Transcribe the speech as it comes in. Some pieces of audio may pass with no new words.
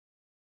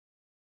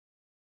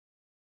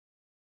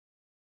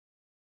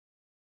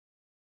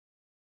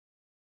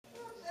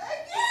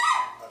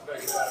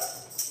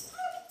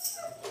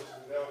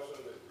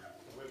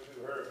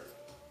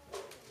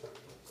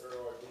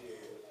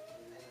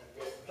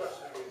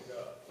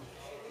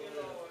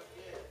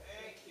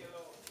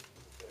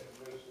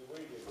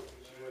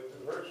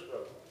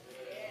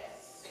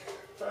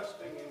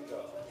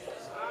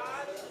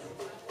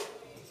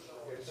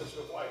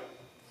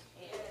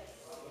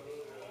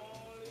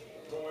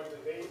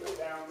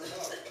down the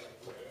mountain.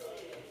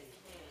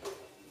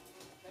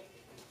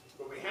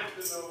 But we have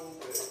to know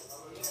that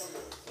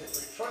if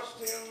we trust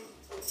him,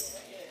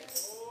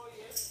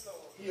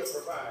 he'll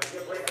provide.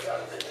 He'll break us out.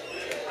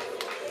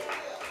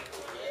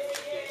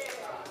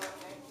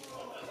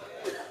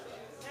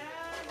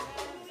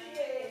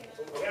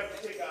 But we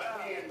have to take our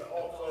hand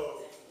off of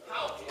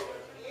how he does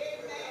it.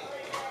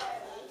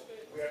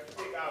 We have to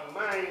take our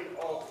mind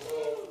off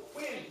of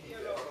when he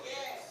does it.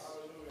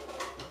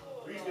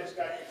 We just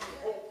got to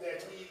hope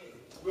that he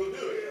will do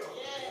it.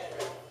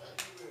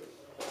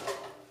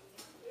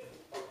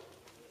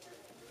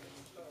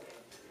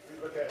 If we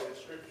look at the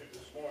scripture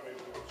this morning,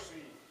 we will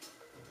see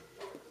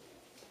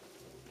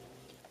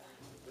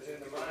that in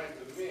the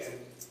minds of men,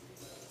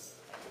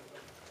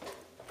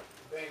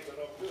 things are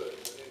no good,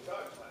 but in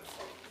God's mind.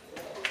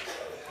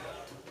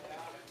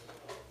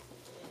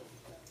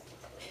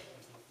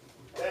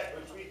 That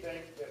which we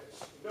think that's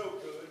no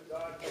good,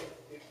 God thinks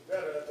it's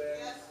better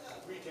than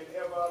we can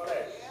ever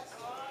imagine.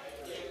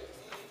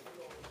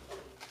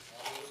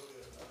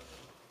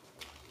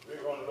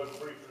 We're going to look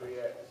briefly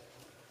at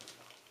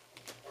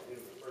in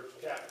the first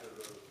chapter of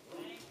Ruth.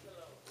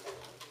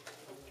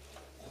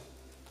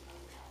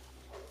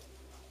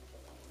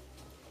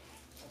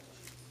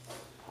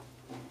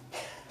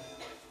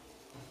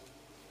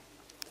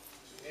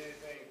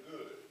 Anything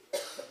good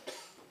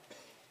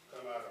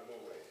come out of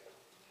Moab.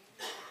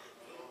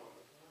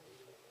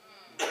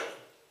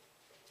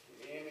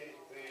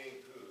 Anything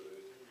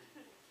good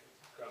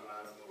come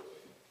out of Moab.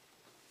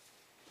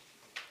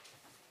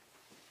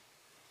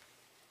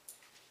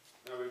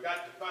 Now we've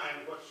got to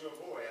find what's your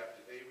Moab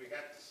today. We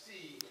got to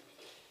see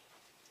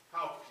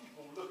how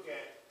people look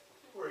at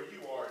where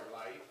you are in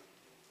life.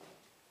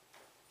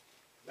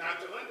 Now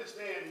to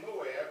understand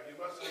Moab, you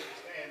must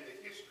understand the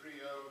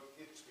history of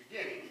its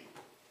beginning.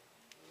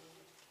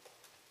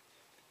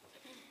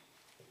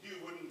 You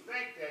wouldn't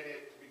think that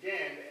it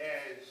began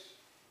as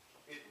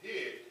it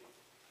did.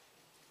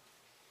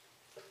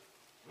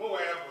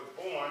 Moab was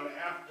born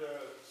after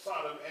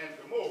Sodom and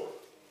Gomorrah.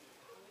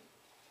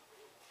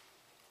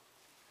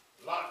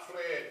 Lot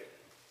fled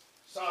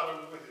Sodom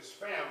with his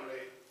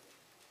family,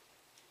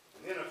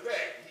 and in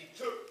effect, he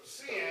took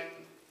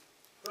sin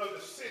from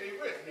the city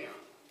with him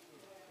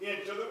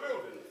into the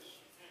wilderness.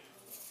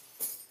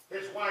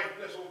 His wife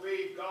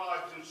disobeyed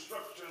God's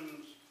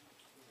instructions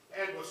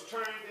and was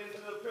turned into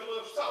the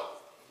pillar of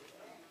salt.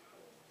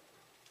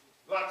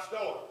 Lot's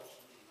daughters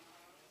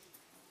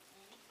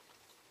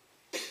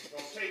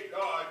don't take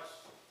God's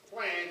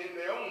plan in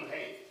their own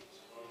hands.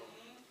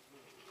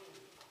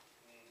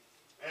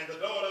 And the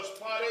daughters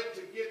plotted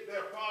to get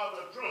their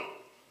father drunk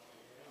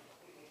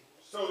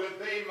so that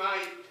they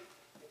might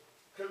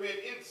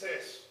commit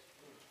incest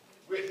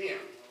with him,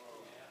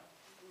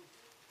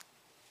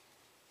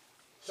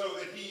 so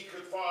that he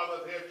could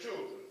father their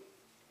children.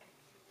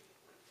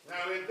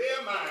 Now in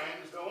their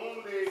minds, the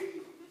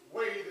only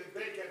way that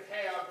they could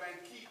have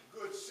and keep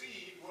good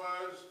seed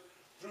was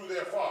through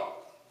their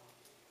father.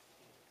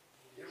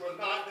 It was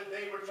not that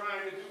they were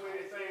trying to do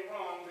anything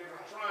wrong. They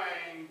were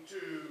trying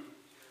to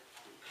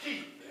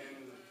keep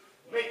and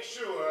make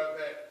sure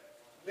that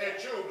their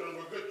children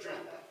were good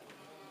children.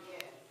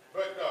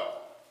 But God.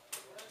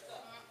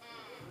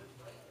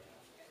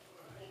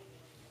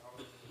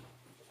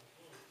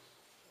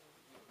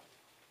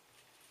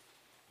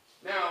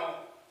 Now,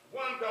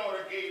 one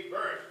daughter gave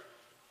birth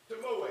to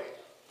Moab.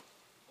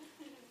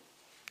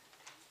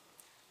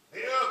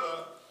 The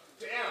other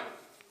to Ammon.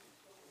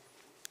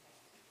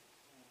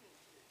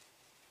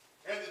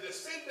 And the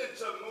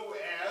descendants of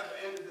Moab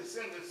and the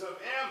descendants of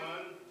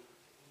Ammon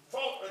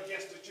fought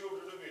against the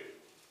children of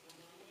Israel.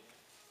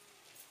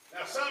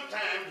 Now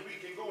sometimes we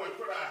can go and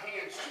put our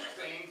hands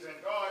to things, and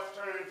God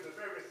turns the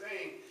very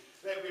thing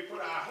that we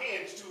put our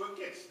hands to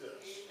against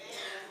us.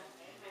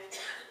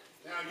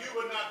 Now you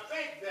would not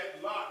think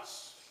that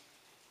Lot's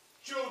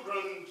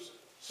children's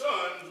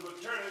sons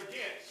would turn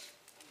against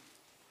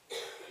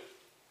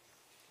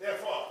their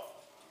father.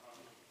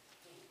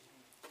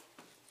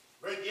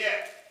 But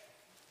yet,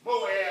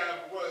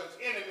 Moab was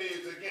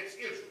enemies against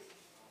Israel.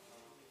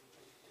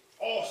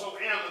 Also,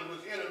 Ammon was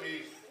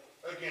enemies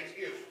against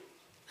Israel.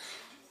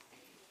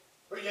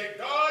 But yet,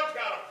 God's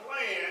got a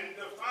plan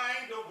to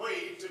find a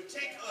way to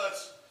take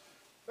us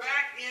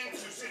back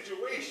into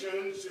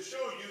situations to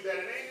show you that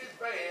it ain't as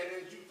bad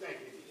as you think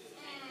it is.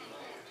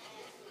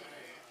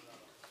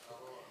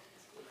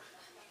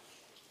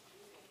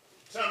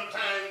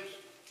 Sometimes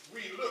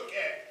we look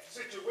at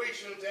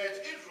situations as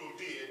Israel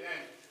did,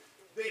 and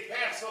they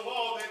passed a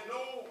law that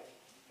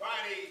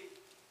nobody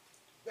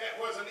that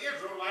was an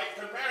Israelite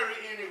could marry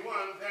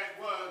anyone that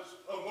was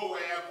a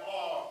Moab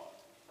or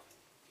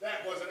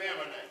that was an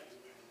Ammonite.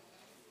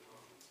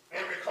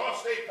 And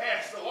because they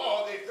passed the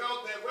law, they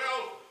felt that,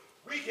 well,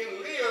 we can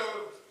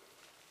live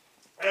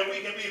and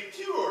we can be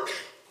pure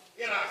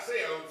in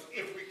ourselves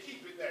if we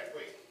keep it that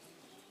way.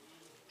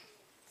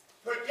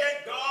 But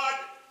yet God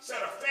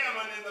set a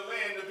famine in the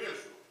land of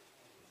Israel.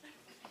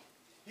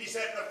 He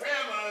set the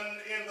famine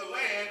in the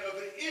land of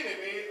the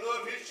enemy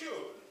of his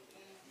children.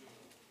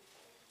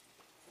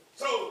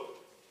 So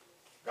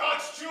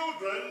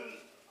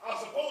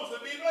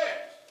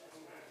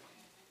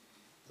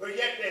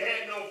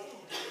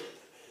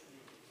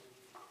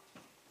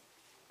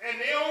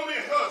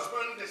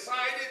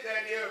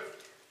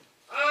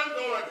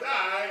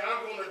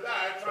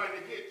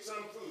get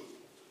some food.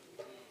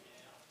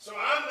 So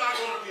I'm not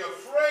going to be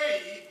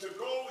afraid to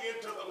go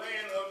into the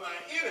land of my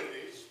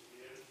enemies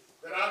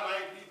that I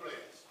might be blessed.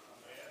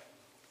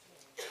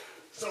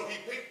 So he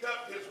picked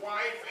up his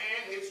wife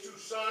and his 2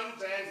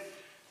 sons, and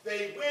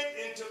they went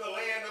into the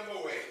land of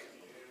Moriah.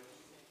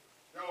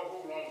 Y'all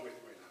hold on with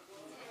me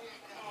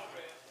now.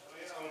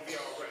 It's going to be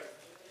all right.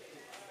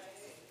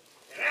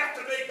 And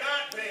after they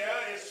got there,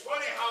 it's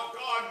funny how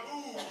God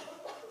moved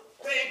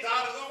things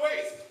out of the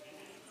way.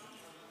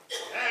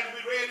 As we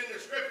read in the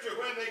scripture,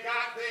 when they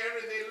got there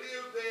and they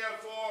lived there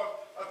for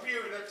a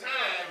period of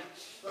time,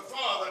 the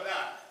father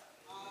died.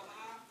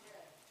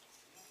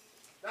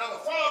 Now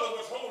the father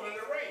was holding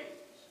the reins.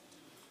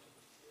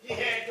 He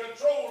had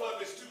control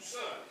of his 2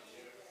 sons.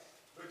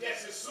 But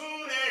just as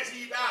soon as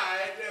he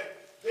died,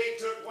 they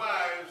took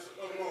wives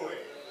of Moriah.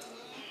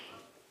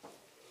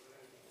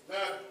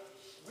 Now,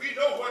 we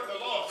know what the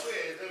law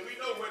says, and we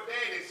know what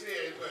Daddy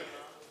says, but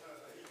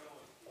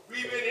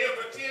we've been here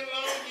for 10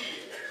 long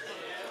years.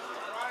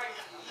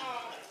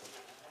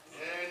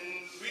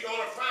 And we're going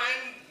to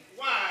find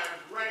wives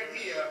right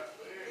here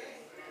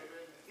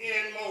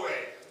in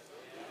Moriah.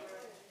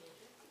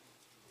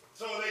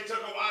 So they took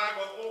a wife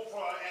of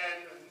Oprah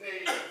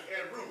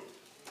and Ruth.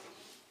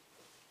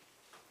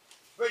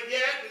 But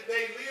yet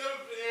they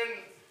lived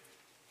in,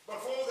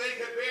 before they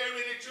could bear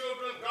any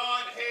children,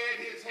 God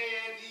had his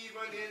hand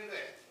even in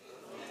that.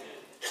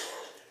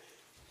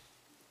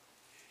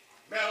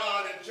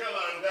 Melon and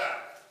Chilon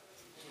died.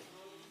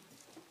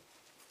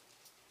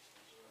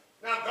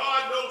 Now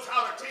God knows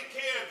how to take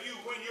care of you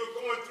when you're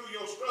going through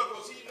your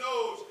struggles. He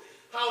knows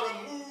how to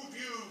move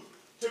you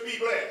to be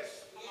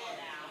blessed.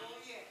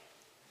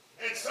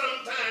 And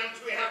sometimes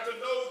we have to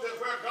know that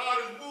where God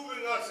is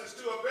moving us is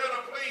to a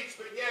better place,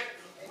 but yet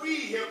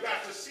we have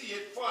got to see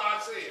it for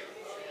ourselves.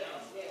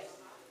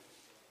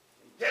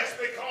 Just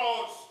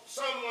because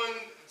someone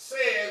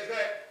says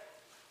that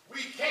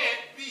we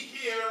can't be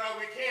here or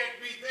we can't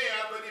be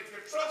there, but if you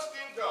trust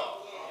in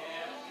God,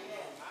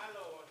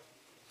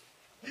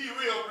 he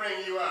will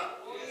bring you out.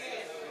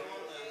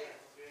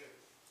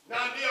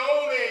 Now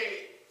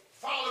Naomi,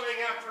 following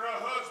after her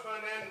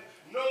husband and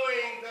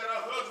knowing that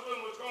her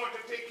husband was going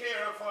to take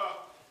care of her,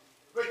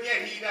 but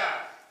yet he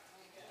died.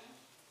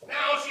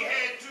 Now she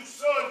had 2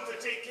 sons to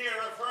take care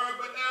of her,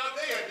 but now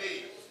they are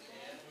dead.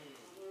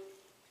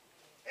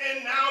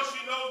 And now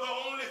she knows the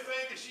only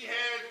thing that she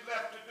has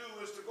left to do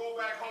is to go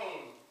back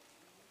home.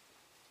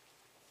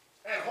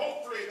 And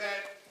hopefully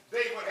that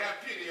they would have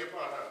pity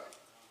upon her.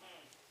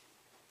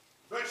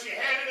 But she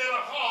had it in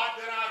her heart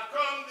that I've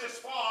come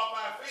this far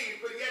by faith,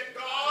 but yet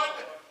God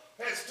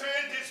has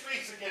turned his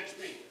face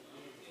against me.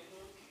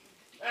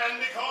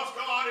 And because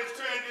God has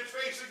turned his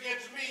face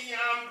against me,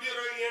 I'm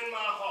bitter in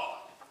my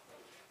heart.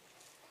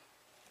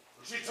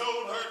 She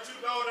told her 2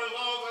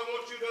 daughter-in-laws, I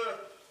want you to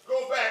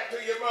go back to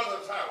your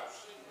mother's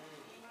house.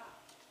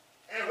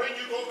 And when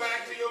you go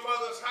back to your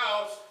mother's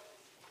house,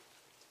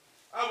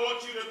 I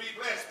want you to be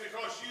blessed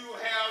because you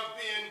have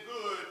been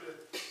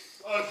good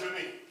unto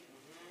me.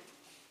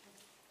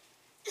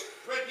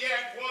 But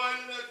yet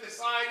one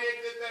decided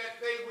that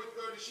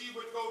she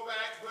would go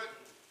back, but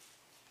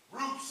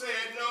Ruth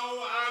said,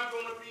 no, I'm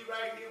going to be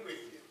right here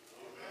with you.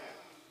 Amen.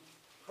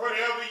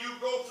 Whatever you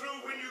go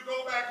through when you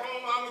go back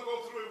home, I'm going to go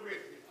through it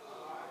with you.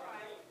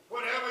 Right.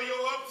 Whatever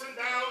your ups and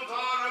downs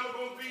are, I'm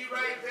going to be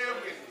right there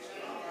with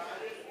you.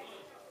 Right.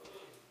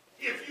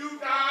 If you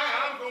die,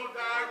 I'm going to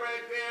die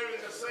right there in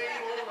the same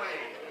old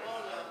land.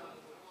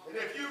 And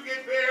if you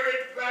get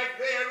buried back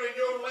there in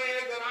your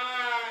land, then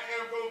I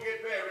am going to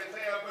get buried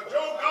there. But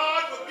your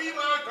God will be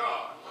my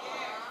God.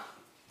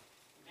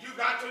 You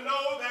got to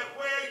know that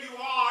where you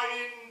are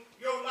in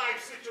your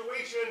life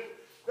situation,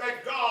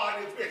 that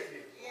God is with you.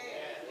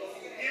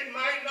 It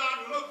might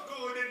not look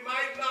good, it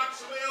might not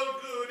smell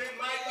good, it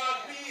might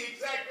not be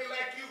exactly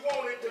like you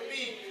want it to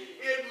be.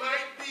 It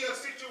might be a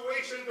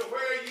situation to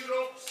where you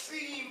don't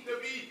seem to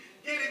be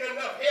getting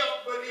enough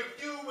help, but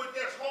if you would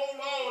just hold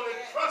on and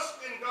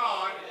trust in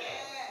God,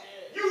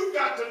 you've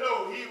got to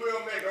know he will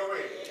make a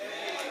way.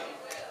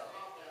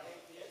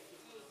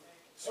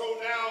 So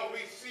now we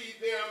see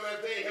them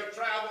as they have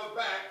traveled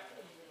back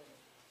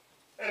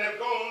and have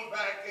gone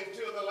back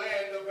into the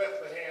land of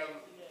Bethlehem,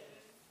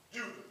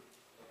 Judah.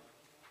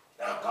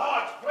 Now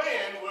God's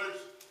plan was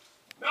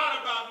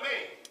not about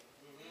man.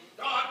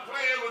 God's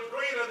plan was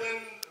greater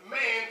than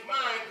man's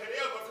mind could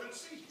ever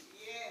conceive.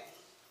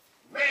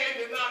 Man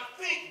did not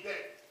think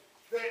that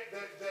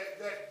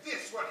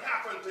this would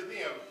happen to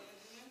them.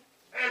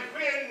 And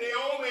when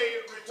Naomi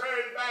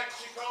returned back,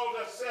 she called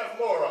herself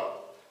Moriah,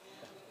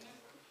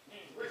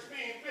 which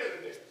means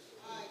bitterness.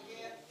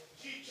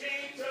 She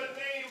changed her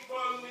name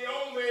from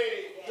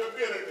Naomi to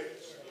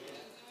bitterness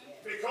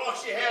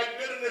because she had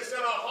bitterness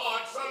in her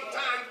heart.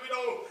 Sometimes we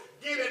don't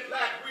get it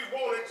like we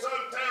want it.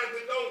 Sometimes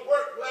it don't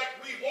work like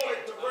we want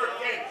it to work.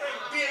 And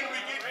then we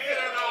get bitter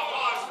in our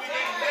hearts. We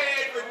get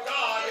mad with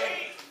God and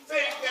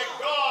think that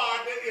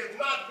God is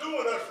not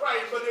doing us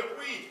right. But if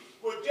we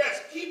would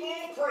just keep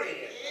on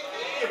praying,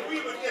 if we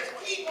would just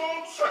keep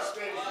on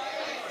trusting,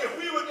 if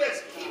we would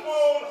just keep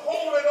on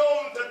holding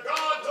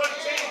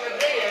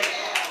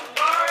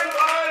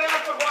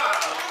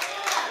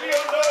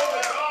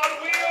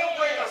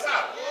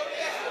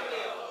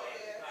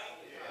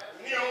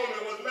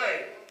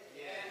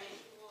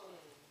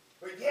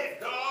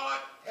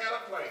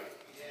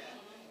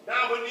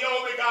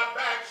Naomi got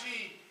back,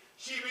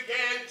 she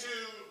began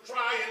to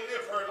try and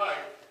live her life.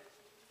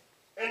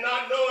 And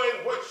not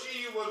knowing what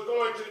she was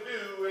going to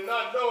do and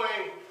not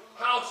knowing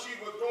how she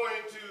was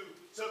going to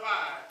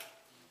survive.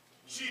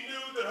 She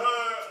knew that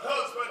her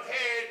husband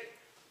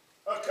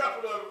had a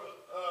couple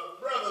of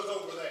brothers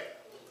over there.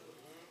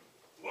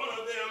 One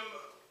of them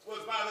was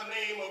by the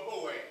name of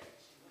Boaz.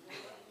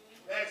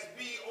 That's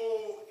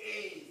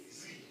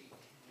B-O-A-Z.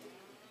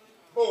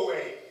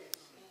 Boaz.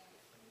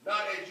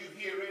 Not as you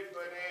hear it,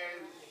 but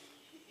as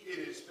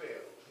it is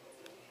spelled.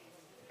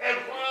 And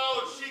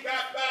while she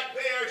got back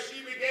there,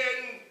 she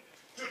began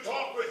to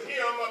talk with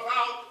him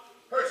about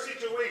her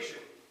situation.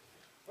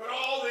 But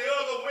all the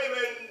other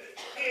women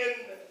in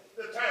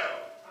the town,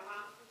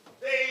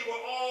 they were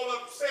all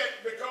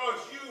upset because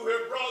you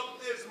have brought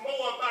this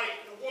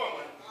Moabite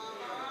woman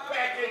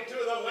back into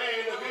the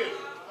land of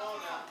Israel.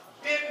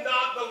 Did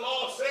not the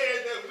law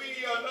say that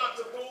we are not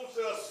supposed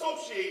to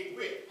associate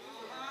with?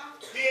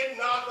 Did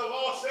not the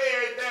law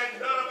say that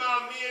none of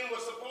our men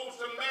were supposed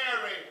to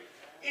marry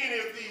any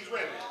of these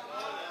women?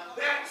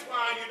 That's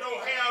why you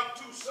don't have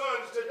two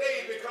sons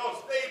today,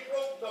 because they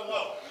broke the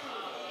law.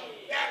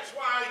 That's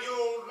why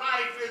your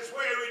life is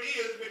where it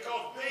is,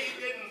 because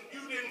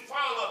you didn't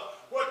follow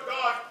what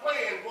God's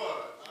plan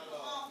was.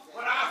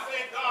 But I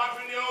thank God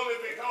for Naomi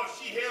because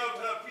she held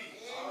her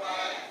peace.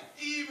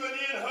 Even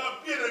in her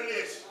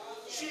bitterness,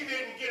 she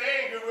didn't get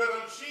angry with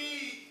him.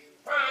 She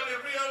finally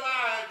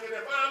realized that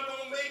if I'm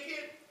going to make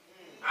it,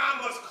 I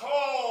must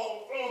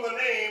call on the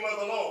name of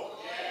the Lord.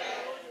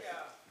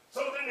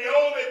 So then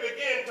Naomi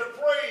began to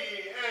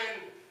pray,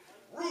 and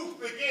Ruth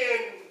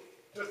began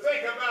to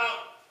think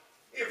about,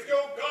 if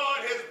your God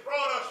has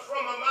brought us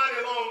from a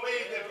mighty long way,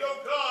 if your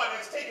God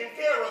has taken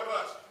care of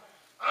us,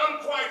 I'm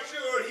quite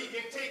sure he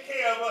can take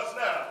care of us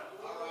now.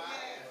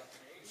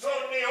 So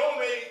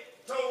Naomi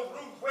told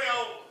Ruth,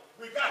 well,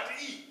 we got to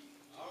eat.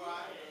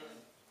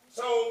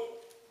 So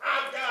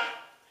I've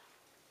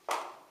got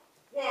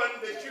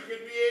one that you can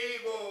be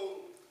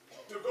able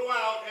to go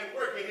out and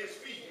work in his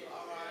field.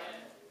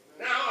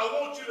 Now I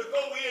want you to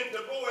go into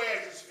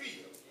Boaz's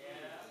field.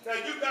 Now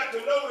you got to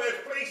know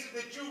there's places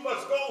that you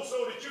must go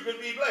so that you can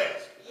be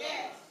blessed.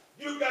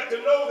 You got to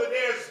know that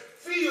there's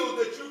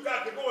fields that you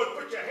got to go and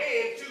put your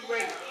hand to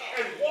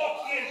and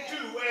walk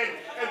into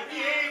and be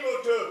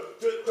able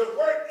to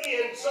work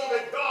in so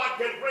that God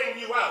can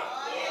bring you out.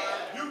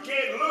 You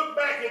can't look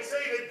back and say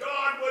that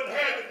God wouldn't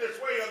have it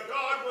this way or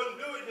God wouldn't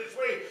do it this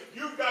way.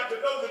 You've got to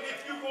know that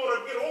if you're going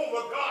to get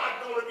over,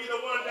 God's going to be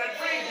the one that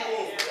brings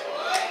you over.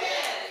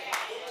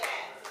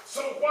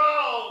 So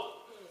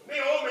while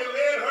Naomi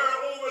led her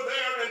over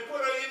there and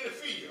put her in the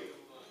field,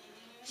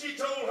 she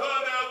told her,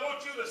 now I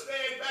want you to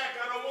stand back.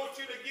 I don't want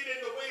you to get in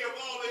the way of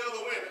all the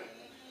other women.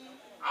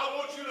 I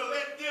want you to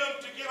let them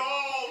to get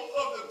all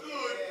of the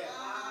good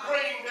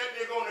grain that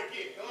they're going to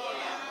get.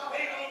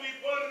 They're going to be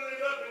bundling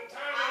it up and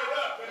tying it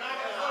up. And I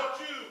just want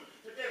you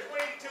to just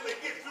wait until they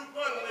get through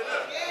bundling it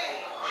up.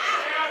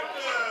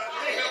 After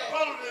they have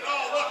bundled it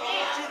all up, I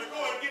want you to go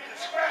and get the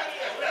scraps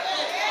that's left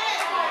over.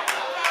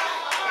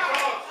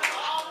 Because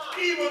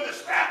even the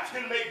scraps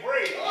can make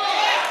bread.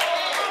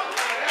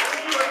 And after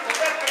you have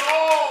collected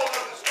all of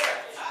the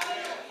scraps,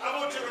 I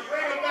want you to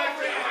bring them back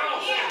to the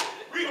house and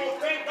we're going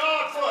to thank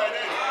God for it.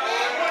 And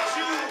once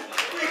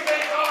we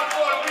thank God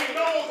for it, we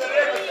know that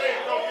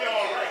everything's going to be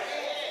all right.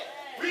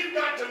 We've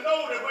got to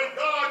know that when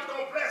God's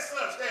going to bless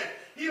us, that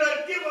he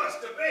doesn't give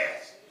us the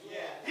best.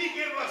 He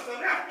gives us the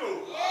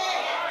leftovers.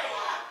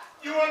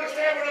 You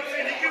understand what I'm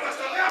saying? He gives us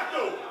the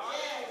leftovers.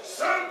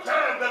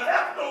 Sometimes the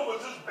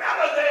leftovers is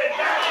better than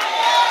that.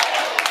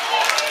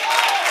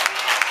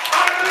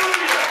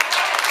 Hallelujah.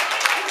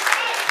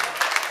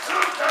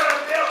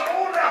 Sometimes there's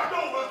more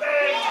leftovers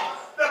than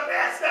the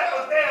best that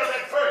was there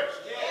at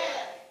first.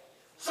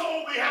 So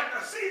we have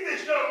to see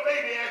this young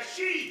lady as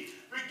she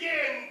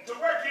began to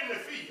work in the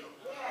field.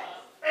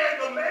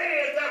 And the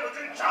man that was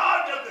in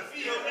charge of the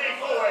field named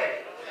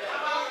Moriah.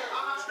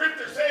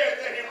 Scripture says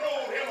that he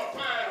rode him a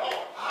fine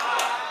horse.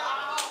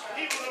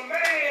 He was a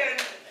man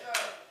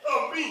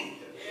of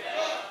means.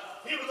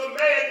 He was a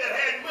man that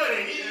had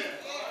money.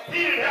 He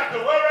didn't have to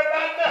worry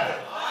about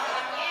nothing.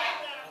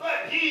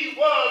 But he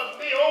was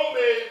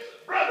Naomi's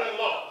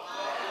brother-in-law.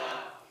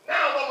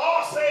 Now the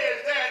law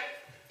says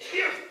that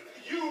if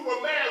you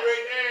were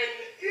married and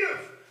if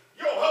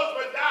your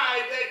husband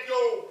died, that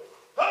your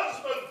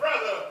husband's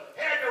brother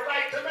had the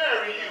right to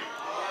marry you.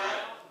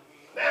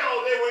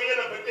 Now they were in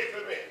a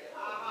predicament.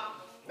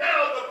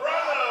 Now the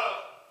brother,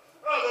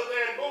 other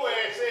than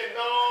Boaz, said,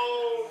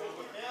 no,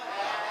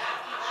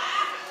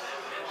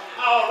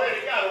 I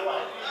already got a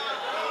wife.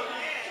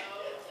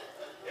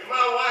 And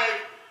my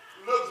wife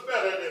looks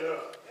better than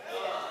her.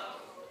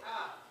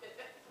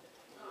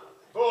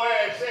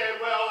 Boaz said,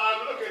 well,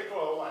 I'm looking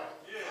for a wife.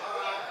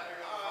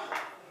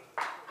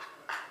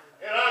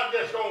 And I'm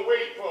just going to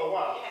wait for a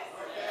while.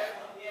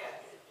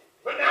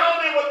 But now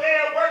they were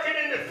there working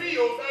in the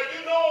field. Now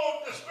you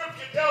know the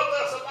scripture tells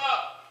us about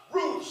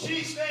Ruth.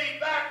 She stayed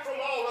back from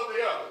all of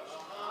the others.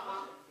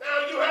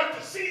 Now you have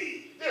to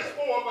see this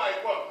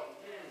Moabite woman.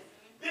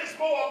 This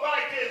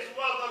Moabite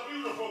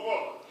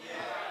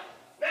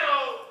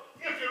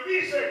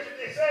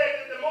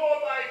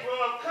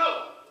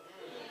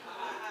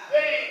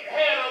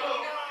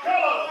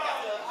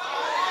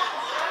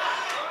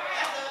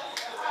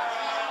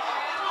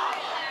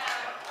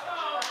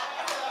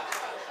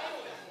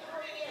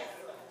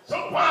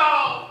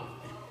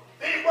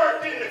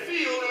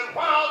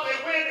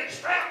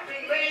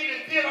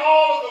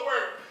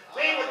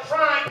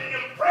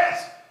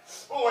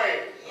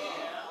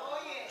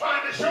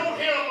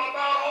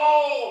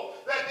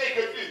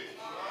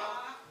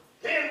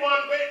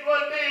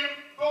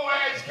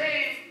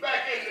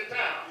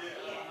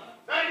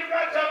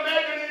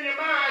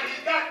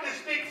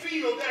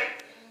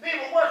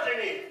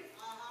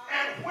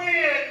And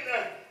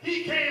when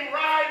he came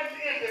riding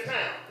into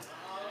town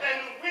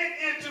and went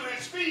into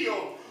his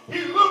field,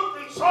 he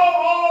looked and saw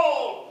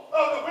all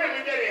of the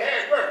women that he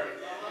had working.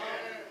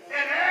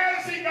 And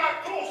as he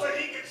got closer,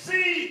 he could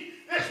see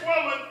this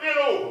woman bent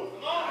over,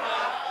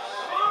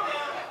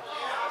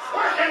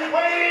 working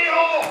way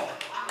off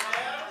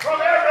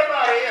from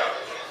everybody else.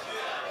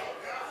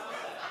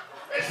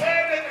 They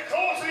said that the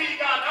closer he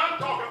got, I'm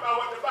talking about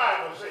what the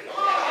Bible says.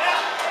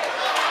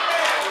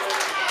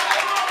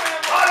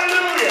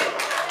 Hallelujah.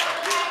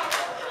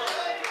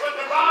 But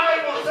the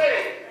Bible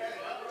says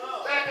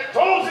that the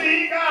closer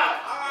he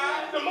got,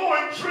 the more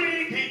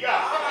intrigued he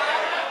got.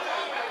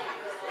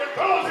 The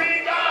closer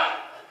he got,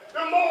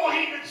 the more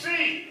he could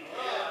see.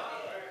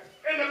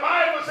 And the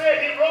Bible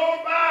said he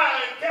rode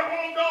by and kept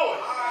on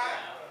going.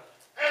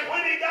 And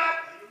when he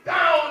got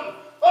down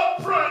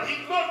up front,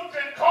 he looked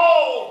and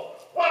called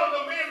one of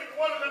the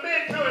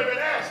men to him and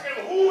asked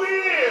him, "Who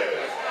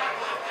is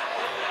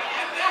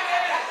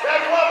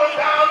that woman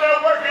down there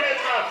working in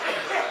my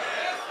field?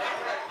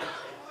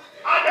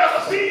 I never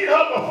seen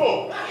her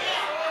before.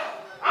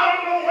 I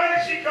don't know where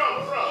she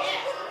come from."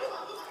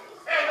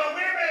 And the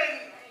women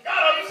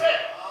got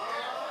upset.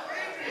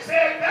 He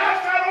said,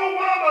 "That's that old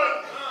woman,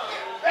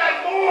 that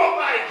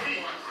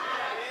Moabite,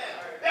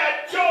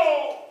 that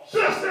your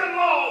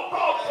sister-in-law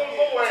brought from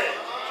Moriah.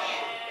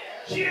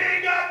 She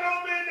ain't got no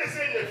business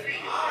in the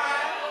field.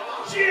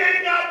 She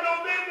ain't got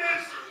no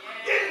business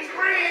getting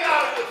green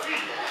out of the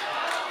field.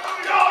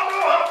 Y'all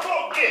know how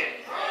folk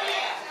get.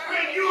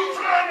 When you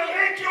trying to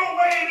make your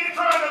way, they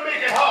trying to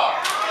make it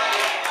hard.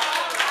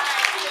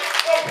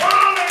 So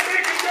while they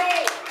making your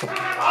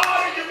time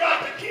harder, you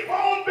got to keep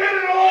on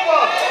bending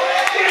over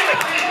in the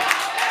field.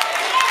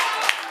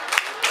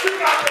 You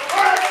got to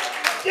work,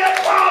 get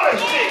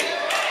polished.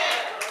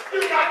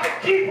 You got to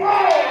keep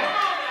on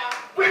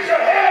with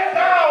your head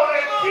down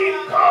and keep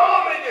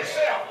calm in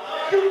yourself.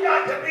 You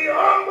got to be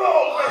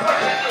humble with what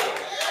you're doing.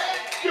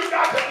 You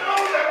got to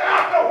know that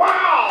after a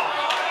while,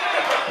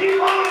 if I keep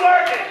on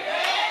working,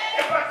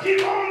 if I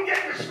keep on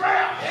getting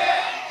scrapped,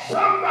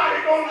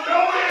 somebody gonna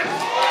notice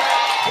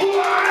who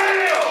I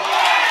am.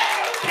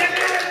 Can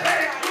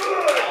anything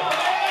good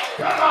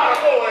come out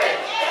of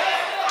Moriah?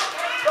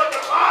 But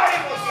the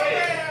Bible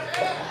says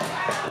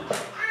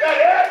that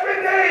every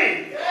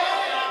day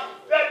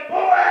that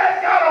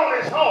Boaz got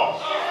on his horse,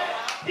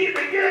 he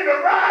began to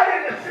ride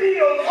in the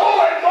field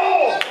more and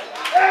more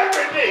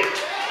every day.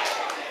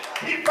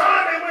 He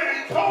finally went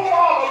and told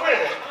all the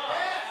women,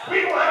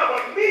 "We will have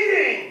a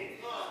meeting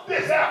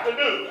this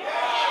afternoon."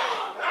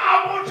 Now,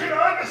 I want you to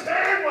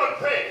understand one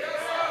thing.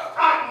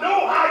 I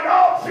know how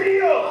y'all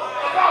feel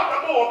about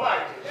the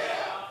Moabites.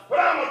 But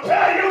I'm going to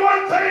tell you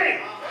one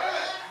thing.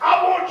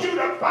 I want you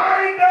to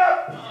bind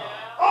up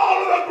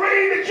all of the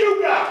grain that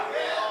you got.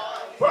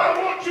 But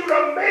I want you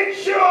to make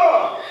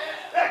sure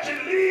that you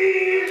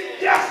leave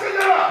just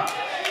enough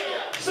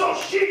so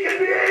she can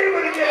be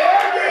able to get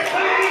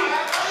everything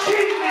she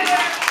needs.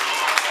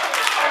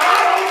 And I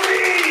don't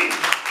mean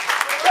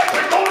that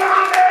you go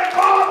down there and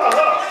bother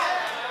her.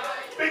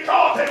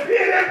 Because if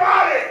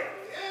anybody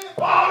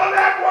bother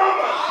that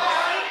woman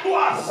who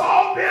I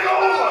saw bent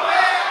over,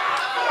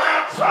 will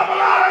have trouble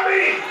out of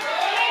me.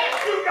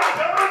 You got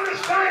to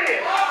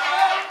understand,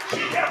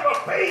 she kept her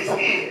face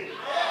hid.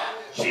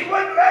 She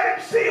wouldn't let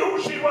him see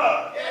who she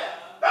was.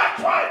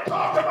 That's why I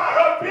talked about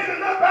her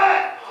bending her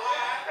back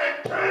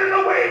and turning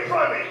away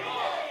from him.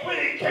 When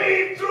he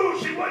came through,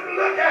 she wouldn't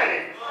look at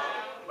him.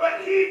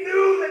 But he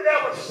knew that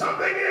there was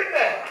something in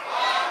there.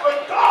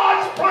 But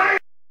God's plan.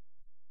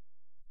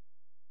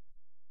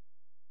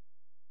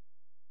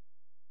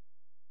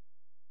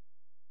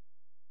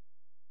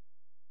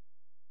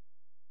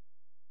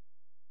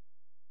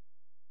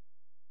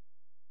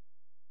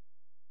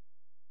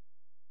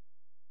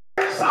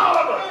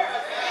 Solomon.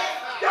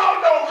 Y'all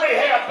know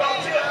Rahab,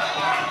 don't you?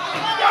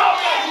 Y'all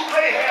know who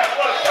Rahab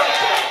was, don't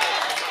you?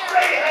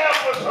 Rahab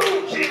was who?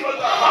 She was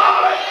a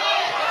harlot.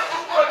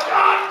 But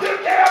God took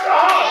care of the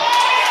harlot.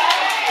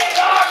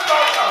 God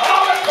brought the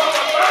harlot from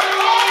a very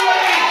long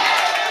way.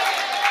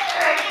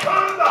 And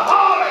from the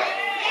harlot,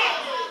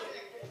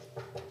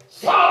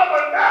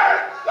 Solomon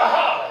married the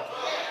harlot.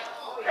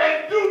 And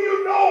do you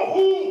know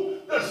who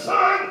the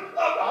son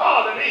of the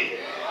harlot is?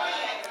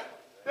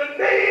 The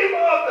name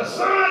of the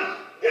son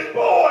is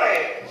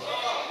Boaz.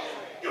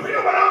 You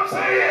hear what I'm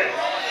saying?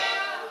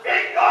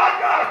 And God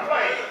got a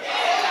plan.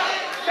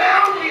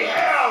 Now we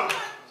have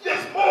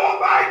this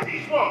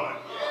Moabite woman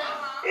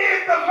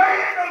in the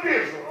land of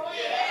Israel.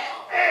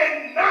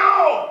 And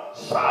now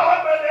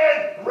Solomon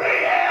and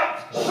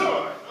Rahab's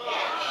son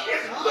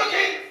is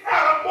looking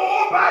at a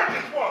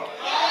Moabite woman.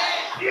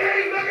 He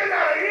ain't looking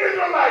at an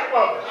Israelite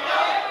woman.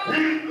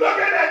 He's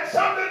looking at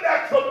something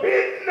that's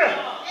forbidden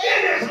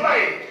in his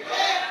land.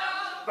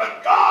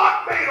 But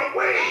God made a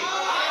way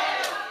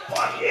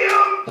for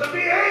him to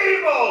be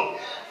able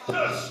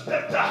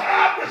to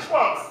have this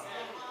woman.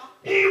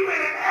 He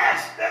went and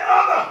asked the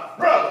other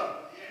brother,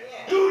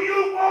 "Do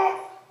you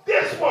want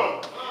this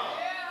woman?"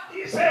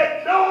 He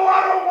said, "No,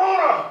 I don't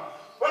want her,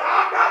 but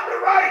I got the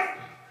right."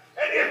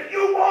 And if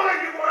you want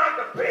it, you're going to have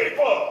to pay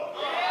for it.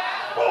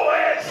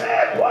 Boaz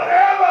said,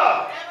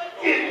 whatever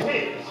it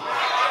takes.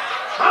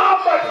 How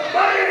much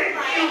money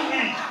you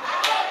need.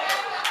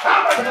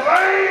 How much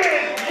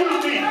land you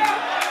need.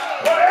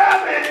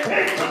 Whatever it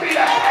takes for me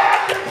to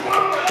have this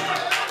woman,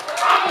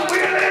 I'm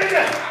willing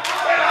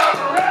and I'm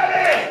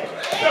ready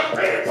to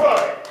pay for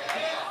it.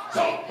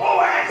 So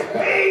Boaz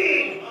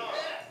paid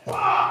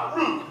for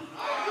Ruth.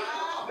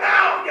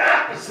 Now you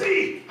have to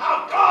see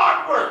how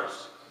God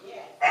works.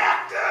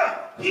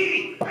 After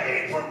he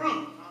paid for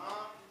Ruth,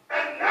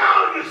 and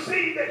now you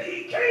see that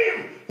he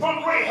came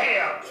from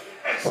Rahab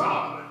and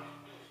Solomon.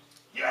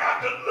 You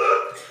have to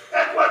look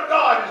at what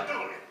God is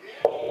doing.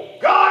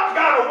 God's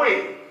got a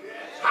way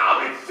how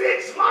he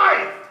fits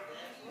life.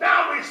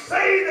 Now we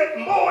say that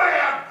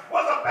Moab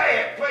was a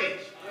bad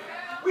place.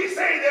 We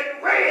say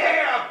that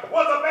Rahab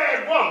was a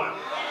bad woman.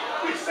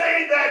 We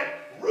say that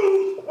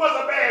Ruth was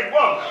a bad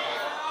woman.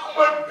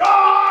 But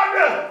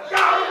God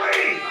got a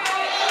way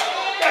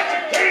that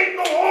you can't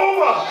go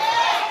over.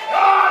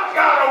 God's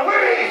got a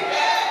way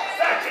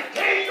that you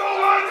can't go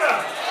under.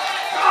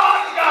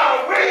 God's got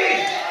a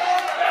way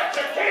that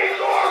you can't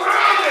go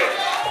around it.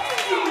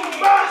 You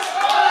must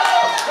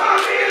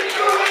come in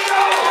through the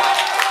door.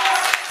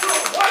 So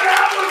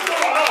whatever's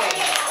going on,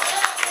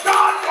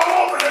 God will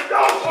open the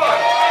door for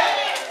you.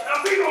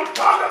 Now we're going to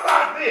talk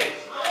about this.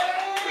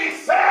 We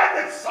said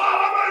that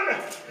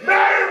Solomon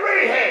married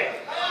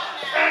Rahab.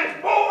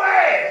 And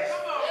Boaz,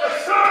 the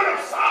son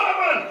of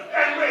Solomon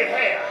and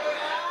Rahab,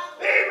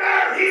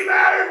 he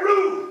married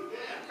Ruth.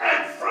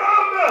 And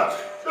from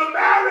the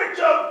marriage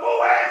of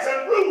Boaz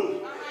and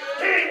Ruth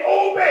came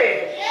Obed.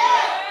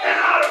 And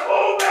out of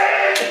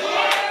Obed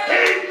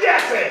came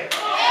Jesse.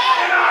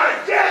 And out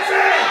of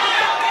Jesse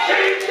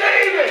came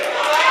David.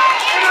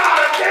 And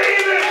out of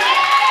David,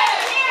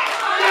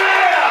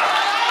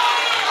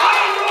 I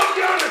don't know if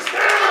you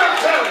understand what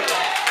I'm telling you.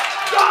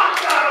 God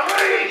got a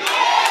way.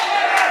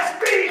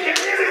 Can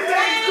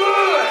anything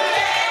good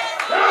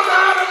come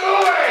out of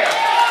Moriah?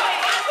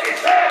 He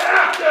said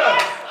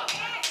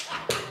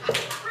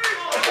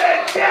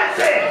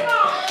Jesse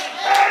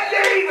and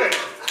David.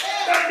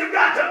 Now you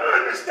got to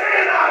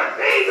understand out of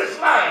David's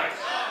line.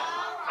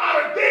 Out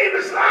of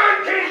David's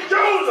line came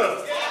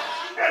Joseph.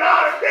 And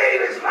out of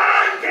David's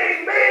line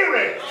came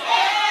Mary.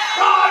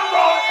 God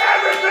brought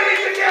everything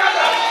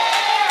together.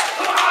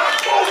 So out of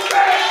both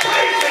bad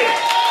places,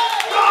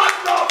 God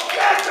brought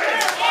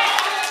blessings.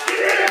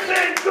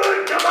 Anything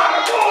good come out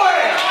of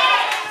Moab?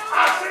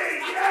 I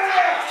say,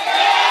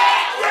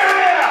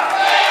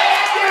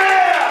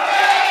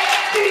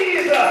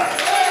 Jesus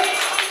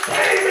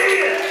came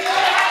in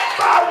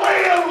by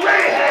way of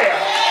Rahab.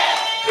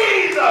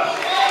 Jesus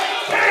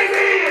came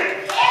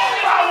in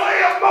by way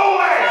of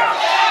Moab.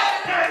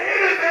 Can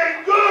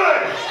anything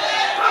good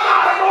come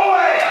out of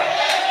Moab?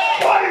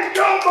 What is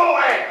your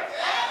Moab?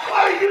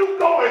 What are you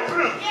going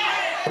through?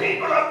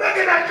 People are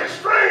looking at you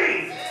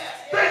strange,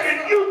 thinking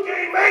you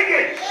can't make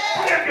it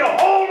if you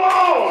hold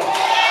on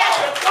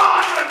to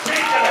God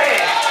unchanging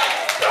hand.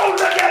 Don't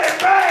look at it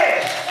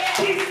bad.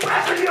 Keep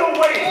pressing your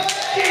way.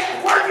 Keep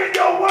working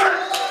your work,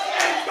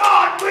 and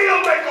God will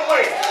make a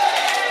way.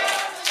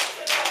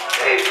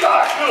 Ain't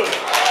God good?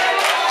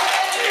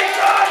 Ain't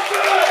God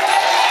good?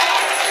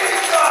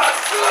 Ain't God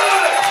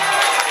good?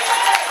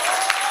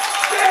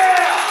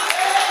 Yeah.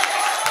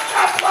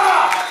 That's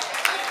why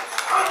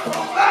I'm so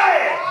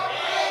glad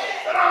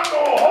that I'm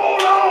going to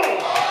hold on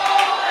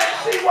and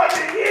see what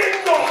the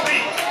end's going to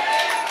be.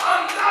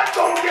 I'm not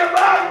going to give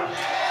up.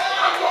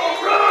 I'm going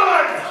to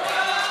run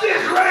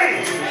this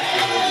race.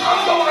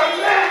 I'm going to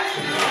let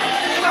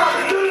my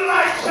little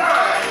light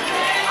shine.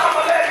 I'm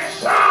going to let it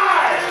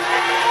shine.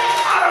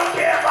 I don't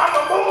care if I'm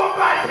a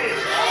Moabite.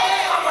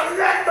 I'm going to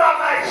let my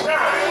light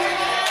shine.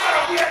 I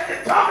don't care if you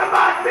talk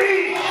about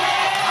me.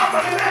 I'm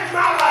going to let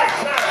my light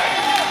shine.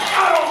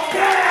 I don't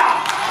care.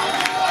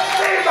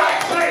 They might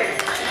say,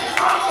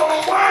 I'm going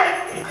to work.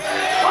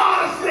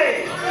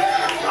 Honestly,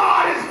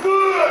 God is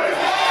good.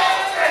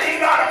 And he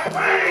got a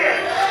plan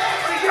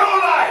for your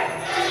life.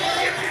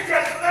 If you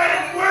just let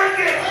him work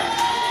it.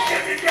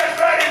 If you just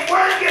let him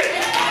work it.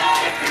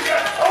 If you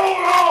just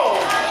hold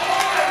on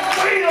and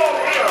wait on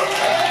him.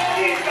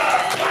 He's got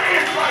a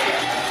plan for you.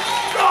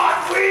 God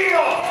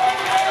will.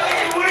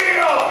 He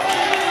will.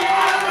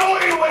 I know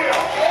he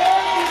will.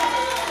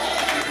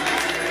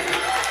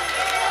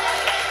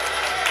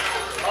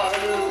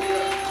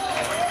 Hallelujah.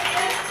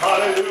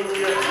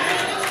 Hallelujah.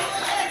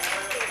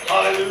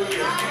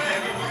 Hallelujah.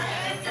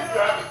 You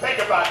have to think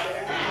about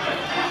that.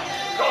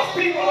 Because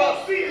people don't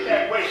see it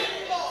that way.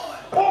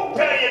 Won't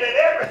tell you that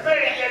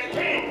everything that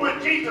came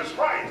with Jesus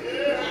Christ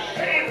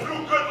came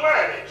through good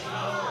lineage.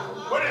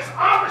 But it's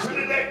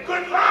obviously that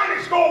good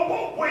lineage go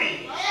both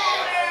ways.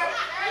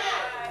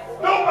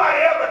 Nobody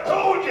ever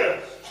told you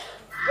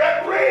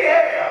that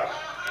Rahab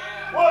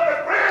was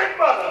the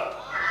grandmother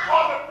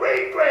or the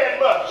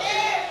great-grandmother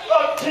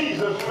of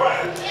Jesus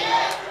Christ.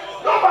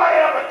 Nobody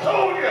ever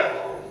told you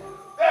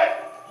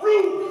that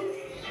Ruth,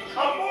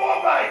 a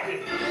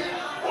Moabite,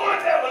 one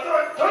that was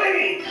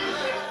unclean,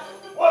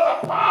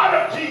 was a part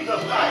of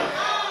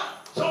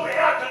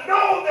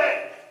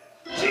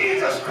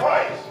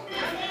Christ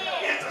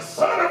is the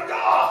Son of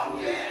God,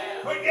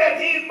 but yet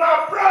he's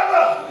my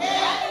brother.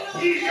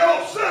 He's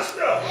your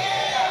sister.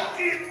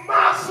 He's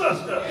my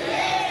sister.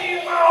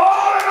 He's my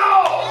all in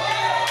all.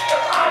 If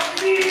I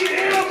need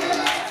him,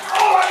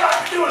 all I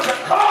got to do is to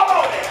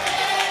call on him.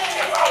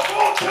 If I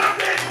want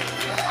something,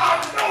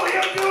 I know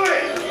he'll do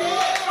it.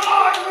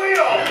 God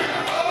will.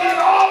 He's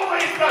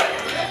always done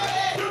it.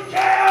 Took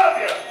care of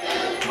you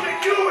when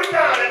you were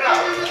down and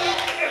out.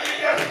 If you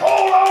just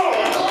hold on,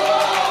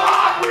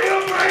 God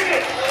will bring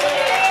it.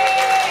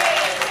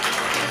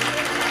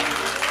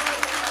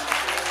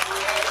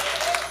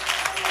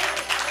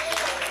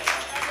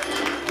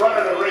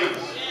 Running a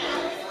race.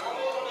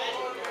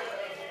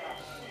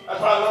 That's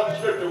why I love the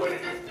scripture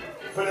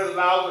when it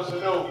allows us to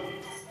know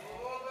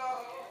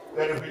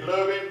that if we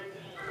love him,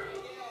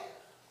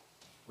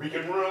 we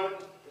can run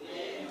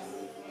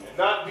and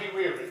not be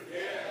weary.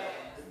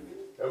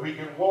 That we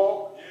can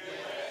walk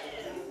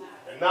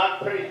and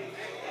not faint.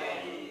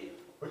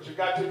 But you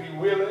got to be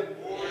willing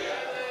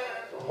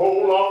to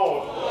hold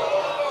on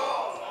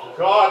to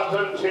God's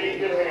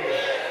unchanging hand.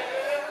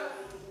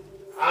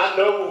 I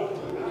know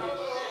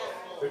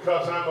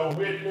because I'm a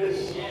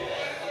witness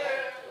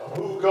of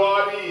who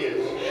God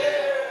is.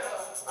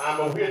 I'm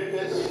a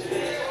witness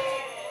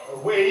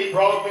of where he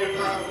brought me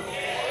from.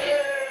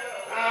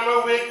 I'm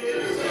a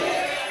witness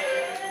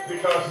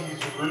because he's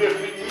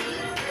lifted me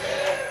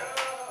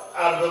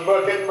out of the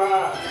muck and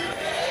mire.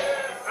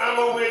 I'm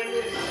a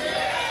witness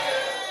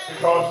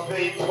because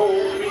they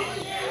told me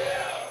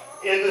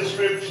in the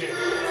scripture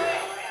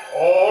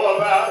all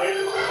about it.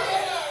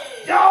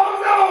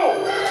 Y'all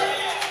know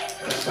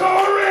the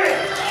story,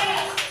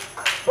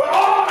 but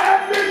all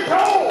has been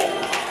told.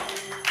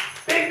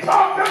 They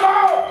talked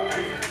about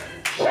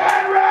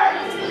Shadrach,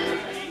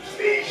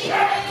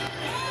 Meshach,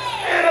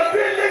 and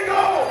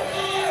Abednego,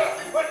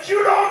 but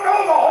you don't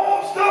know the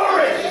whole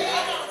story.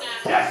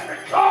 Just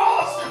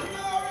because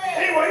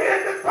they were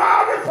in the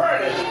fiery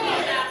furnace,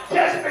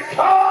 just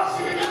because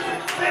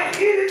they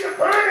heated the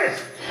furnace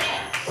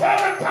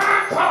 7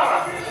 times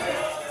hotter,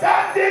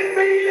 that didn't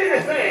mean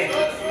anything.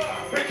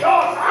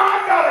 Because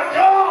I got a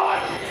God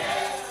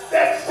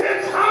that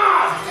sits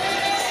high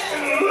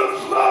and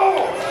looks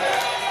low.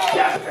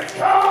 Just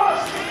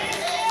because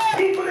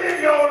people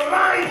in your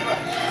life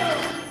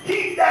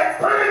heat that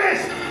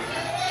furnace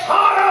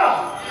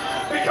harder,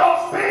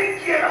 because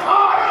things get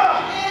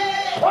harder.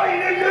 What are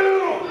you to do?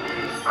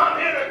 I'm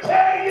here to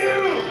tell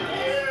you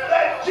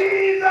that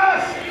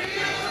Jesus,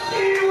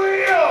 he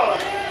will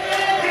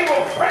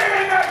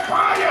fan that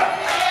fire.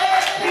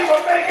 He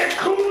will make it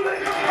cool in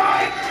your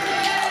life.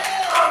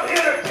 I'm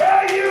here to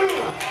tell you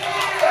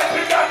that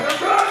you got to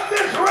run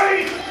this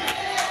race.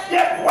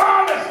 Yet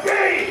while it's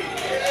day,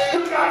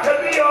 you got to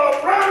be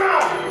a runner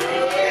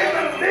in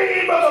the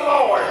name of the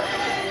Lord.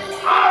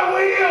 I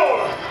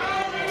will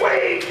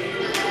wait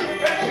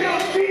until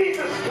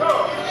Jesus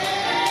comes.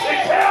 They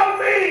tell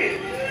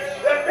me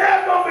that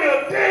there's going to be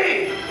a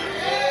day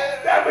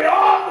that we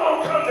all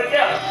going to come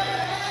together.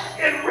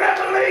 In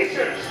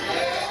Revelations,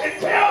 it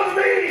tells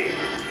me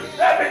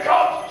that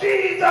because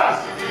Jesus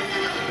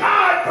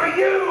died for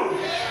you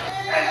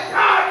and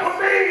died for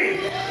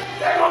me,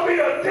 there's going to be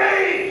a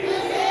day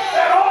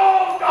that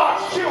all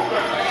God's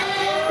children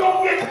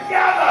going to get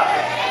together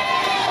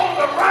on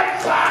the right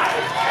side,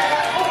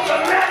 on the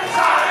left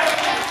side,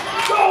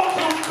 those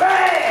who's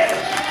bad,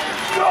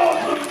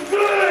 those who's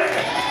good.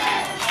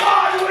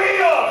 God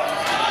will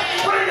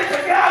bring it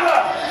together.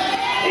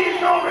 He's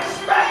no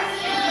respect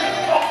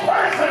of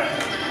persons.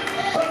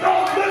 So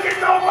don't look at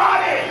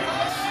nobody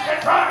and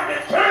try to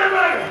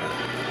determine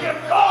if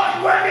God's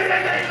working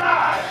in their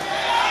lives.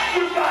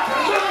 You got to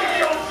look at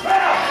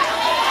yourself.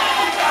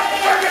 You got to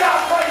work it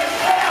out for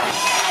yourself.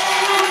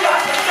 You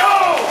got to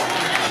know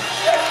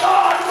that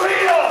God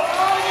will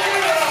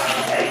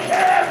take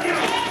care of you.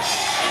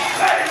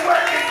 Let him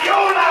work in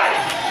your life.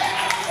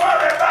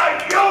 Worry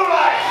about your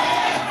life.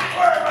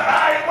 Worry about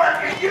how he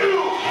working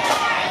you.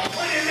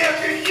 When he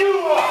lifted you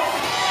up,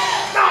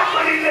 not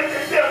when he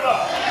lifted them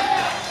up.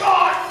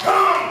 God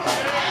comes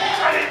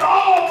and he's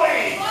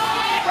always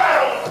right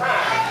on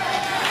time.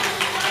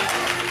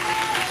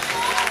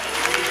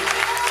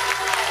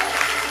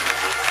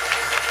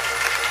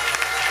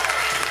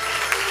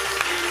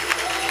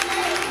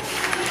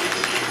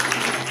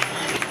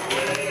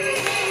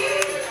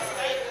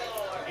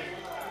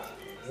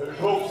 The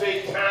folks say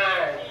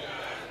time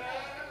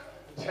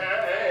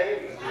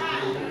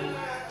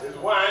is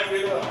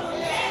winding up.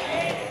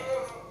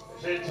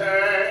 They say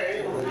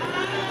time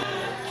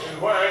is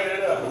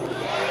winding up.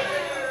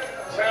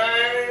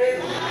 Time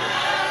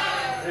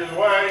is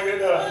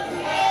winding up.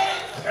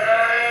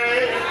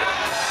 Time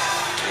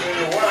is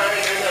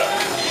winding up.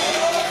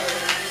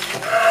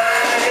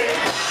 Time,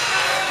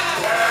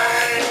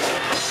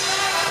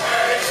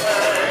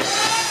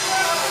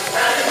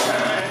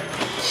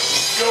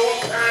 your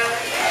time,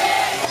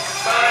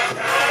 my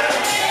time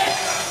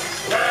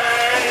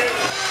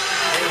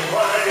is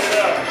winding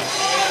up.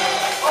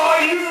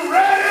 Are you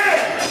ready?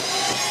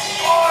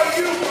 Are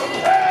you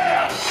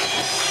prepared?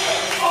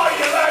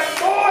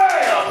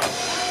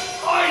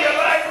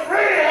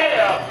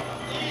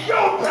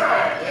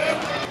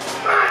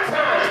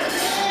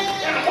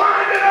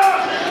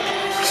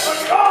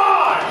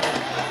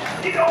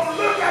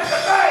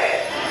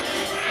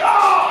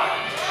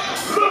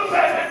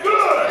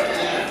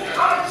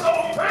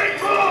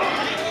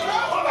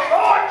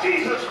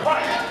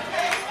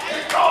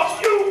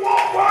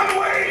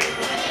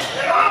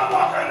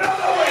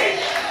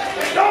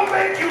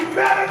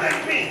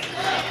 with me.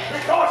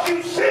 Because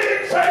you sit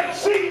in certain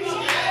seats.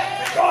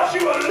 Because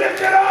you are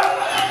lifted up.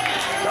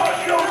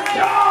 Because your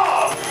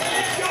job,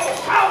 your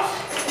house,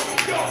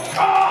 your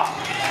car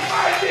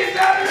might be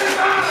better than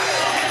mine.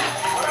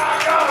 But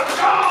I got a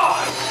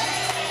God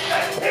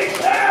that takes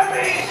care of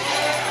me.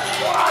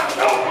 So I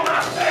know for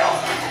myself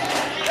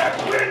that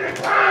when the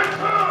time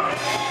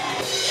comes,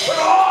 when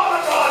all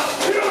of God's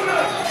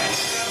children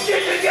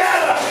get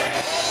together,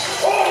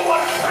 oh,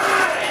 what a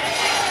time!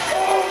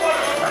 Oh, what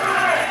a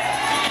time!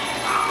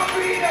 I'm going to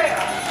be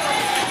there.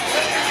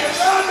 And if you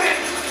love me,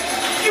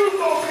 you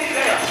going to be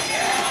there.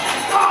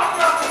 God's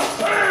not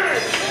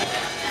concerned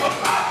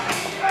about the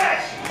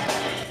flesh.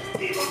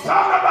 People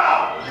talk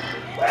about,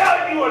 well,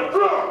 you were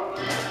drunk.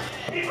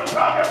 People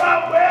talk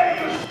about, well,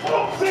 you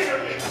smoke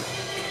cigarettes.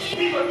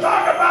 People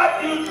talk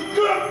about you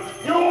good.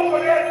 You over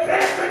there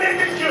dancing in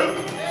the gym.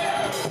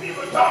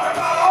 People talk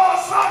about all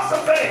sorts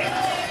of things.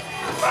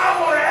 But I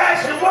want to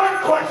ask you one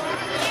question.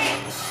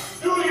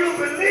 Do you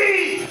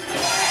believe?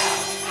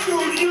 Do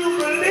you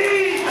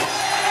believe?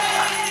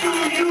 Do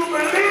you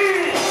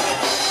believe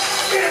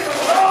in the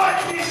Lord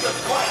Jesus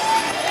Christ?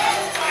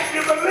 Like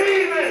you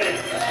believe in it.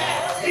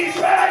 He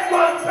said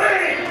one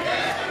thing.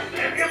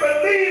 If you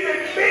believe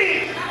in me,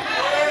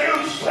 you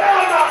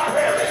shall not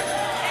perish,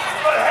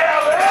 but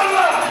have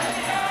ever,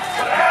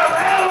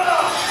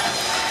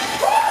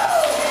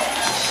 woo,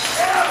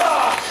 ever.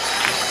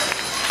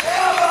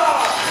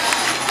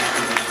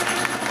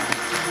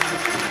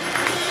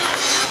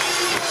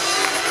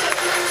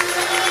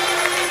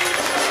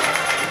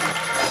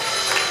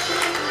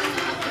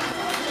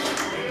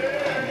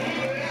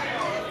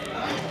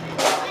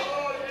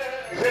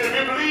 He said, if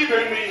you believe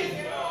in me,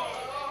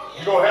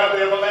 you're going to have the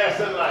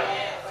everlasting life.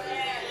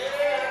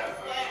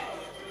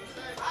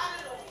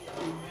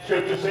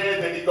 Scripture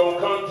says that he's going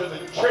to come to the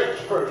church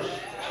first.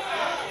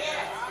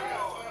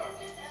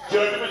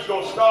 Judgment's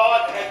going to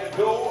start at the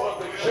door of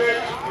the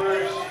church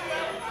first.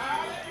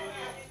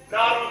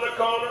 Not on the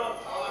corner.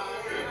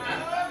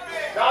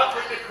 Not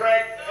with the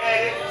crack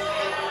addict.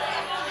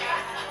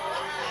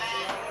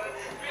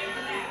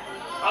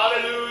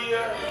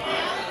 Hallelujah.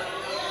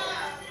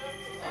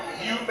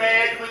 You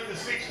mad with the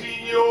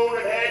 16-year-old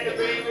that had the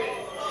baby?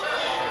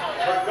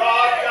 But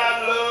God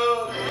got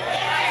love.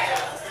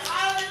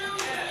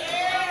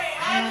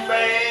 You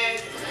mad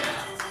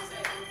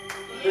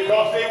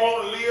because they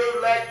won't live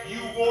like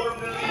you want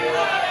them to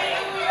live.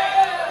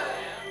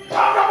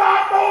 Talk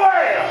about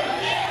Moriah.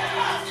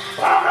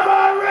 Talk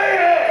about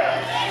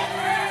Rahab.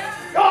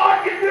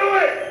 God can do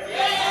it.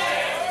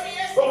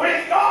 But when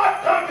God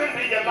comes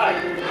into your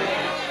life,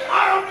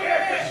 I don't care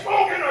if you're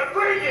smoking or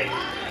drinking.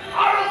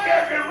 I don't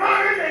care if you're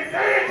running and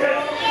dancing.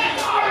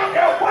 I don't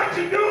care what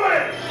you're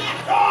doing.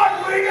 God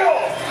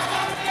will.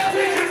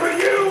 This is for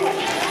you.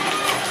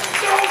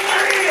 No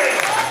man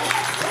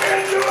can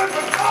do it,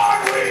 but God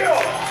will.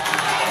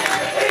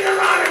 Hang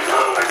around him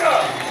long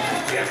enough.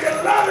 If you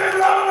love him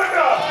long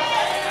enough.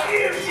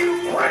 If you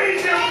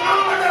praise him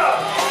long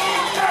enough.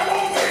 There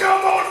won't be no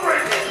more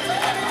drinking.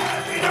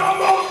 There'll be no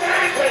more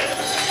dancing.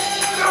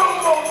 No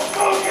more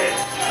smoking.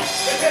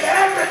 It's in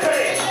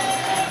everything.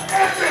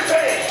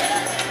 Everything.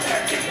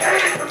 You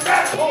stand from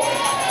that point.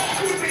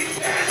 You be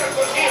standing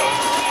for him.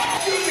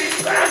 You be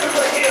standing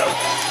for him.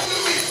 You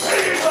be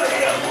singing for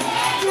him.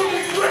 You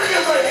be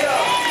drinking for him.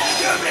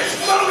 You be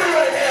smoking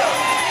for him.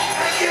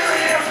 And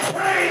giving him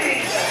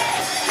praise.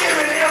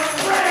 Giving him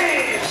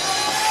praise.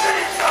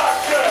 Ain't God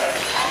good?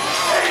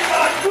 Ain't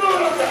God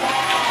good?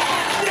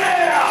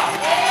 Yeah.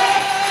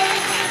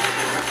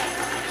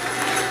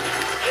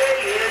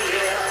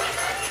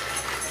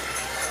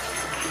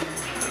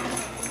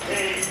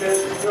 Ain't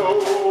there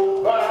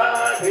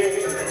nobody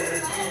do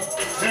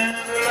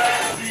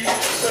like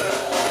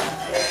Jesus?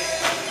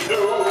 Ain't nobody do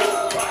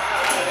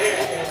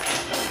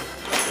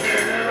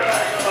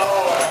like the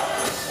Lord.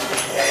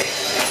 Ain't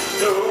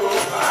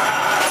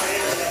nobody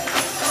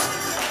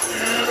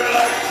do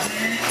like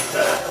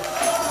Jesus.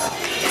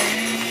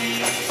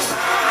 He's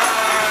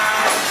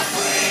my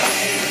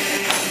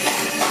friend.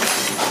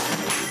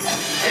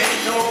 Ain't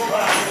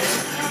nobody.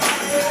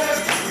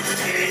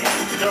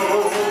 Ain't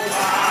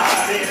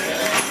nobody.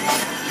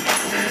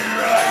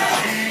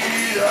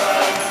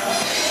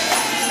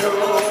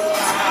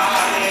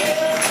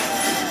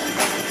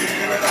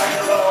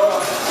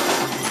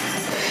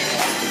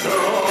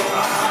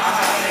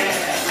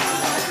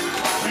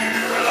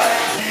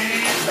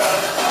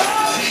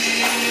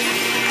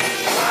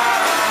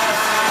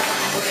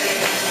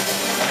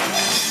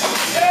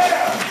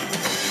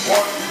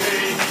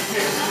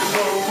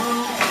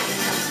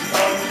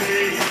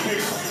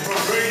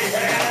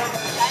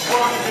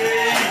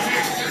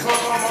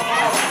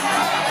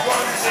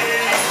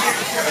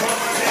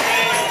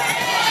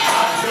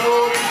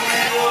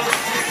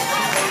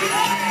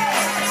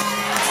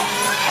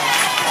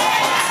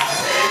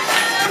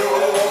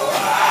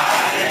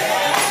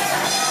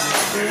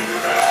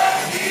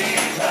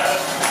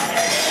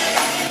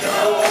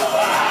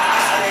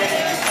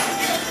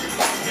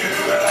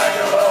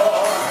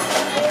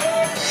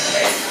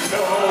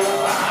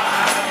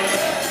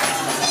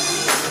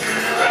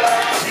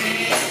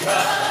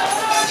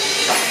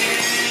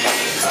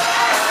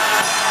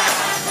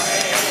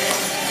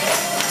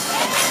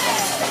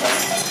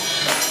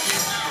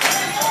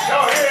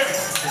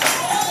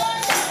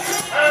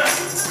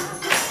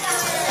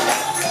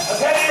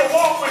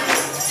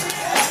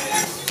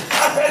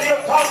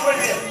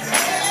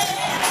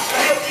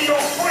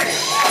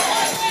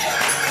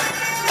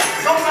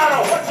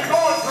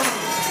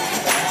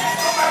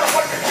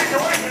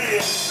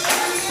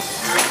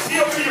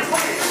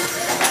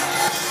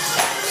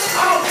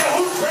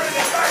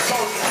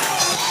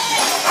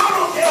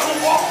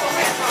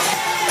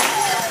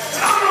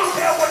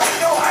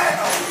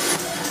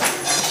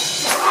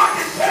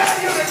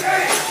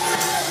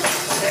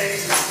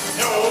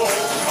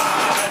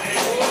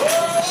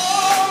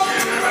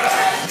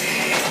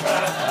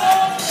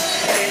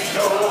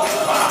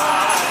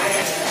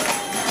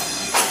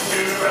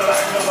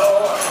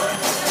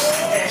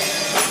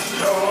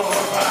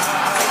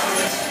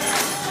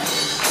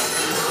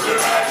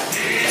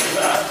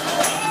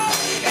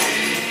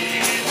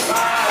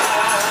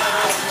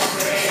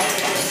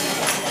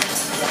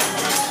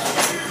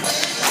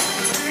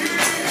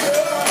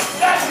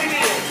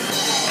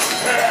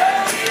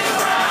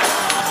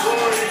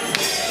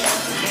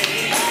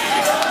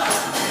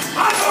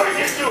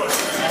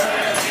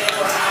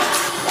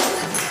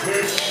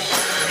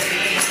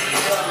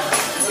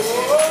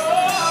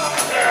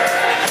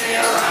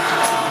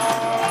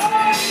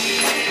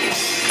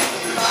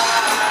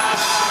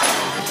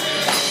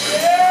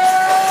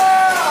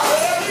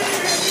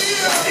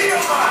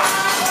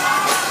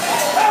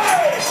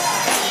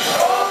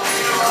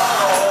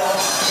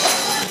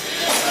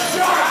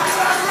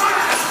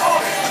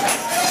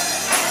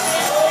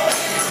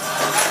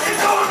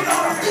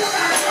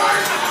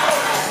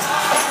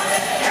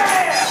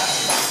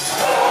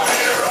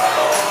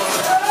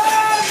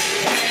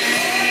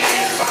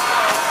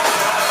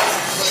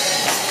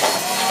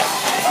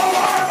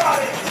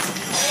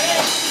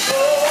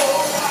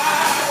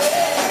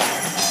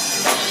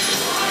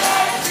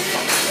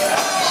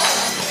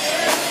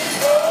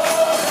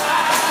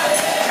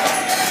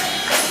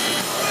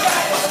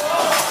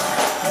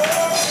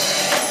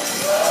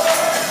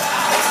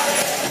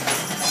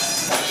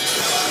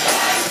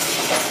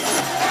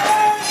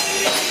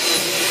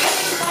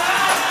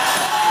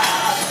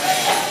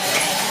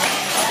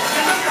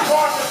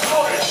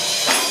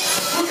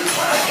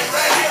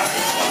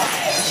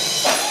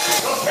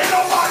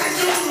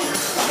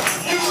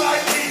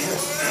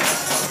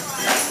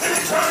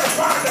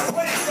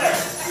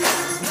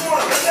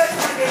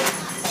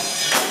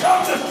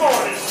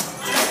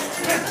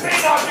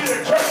 be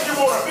the church you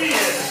want to be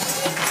in.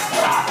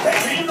 But I tell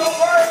you, you don't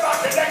worry about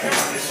connecting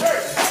with the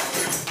church.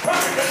 Come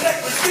and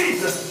connect with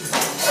Jesus.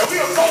 And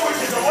we'll go with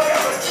you to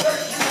whatever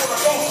church you want to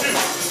go to.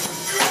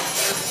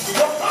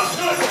 Don't come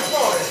good this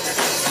morning.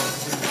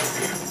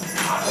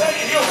 I tell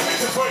you, he'll fix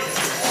it for you.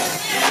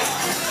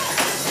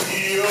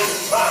 He'll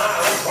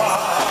find a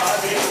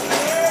body.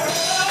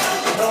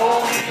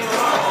 Don't be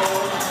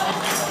wrong.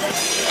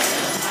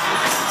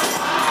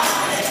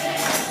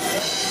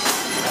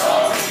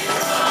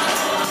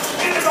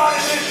 Anybody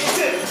been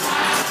sick?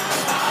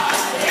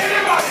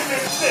 Anybody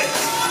been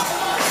sick?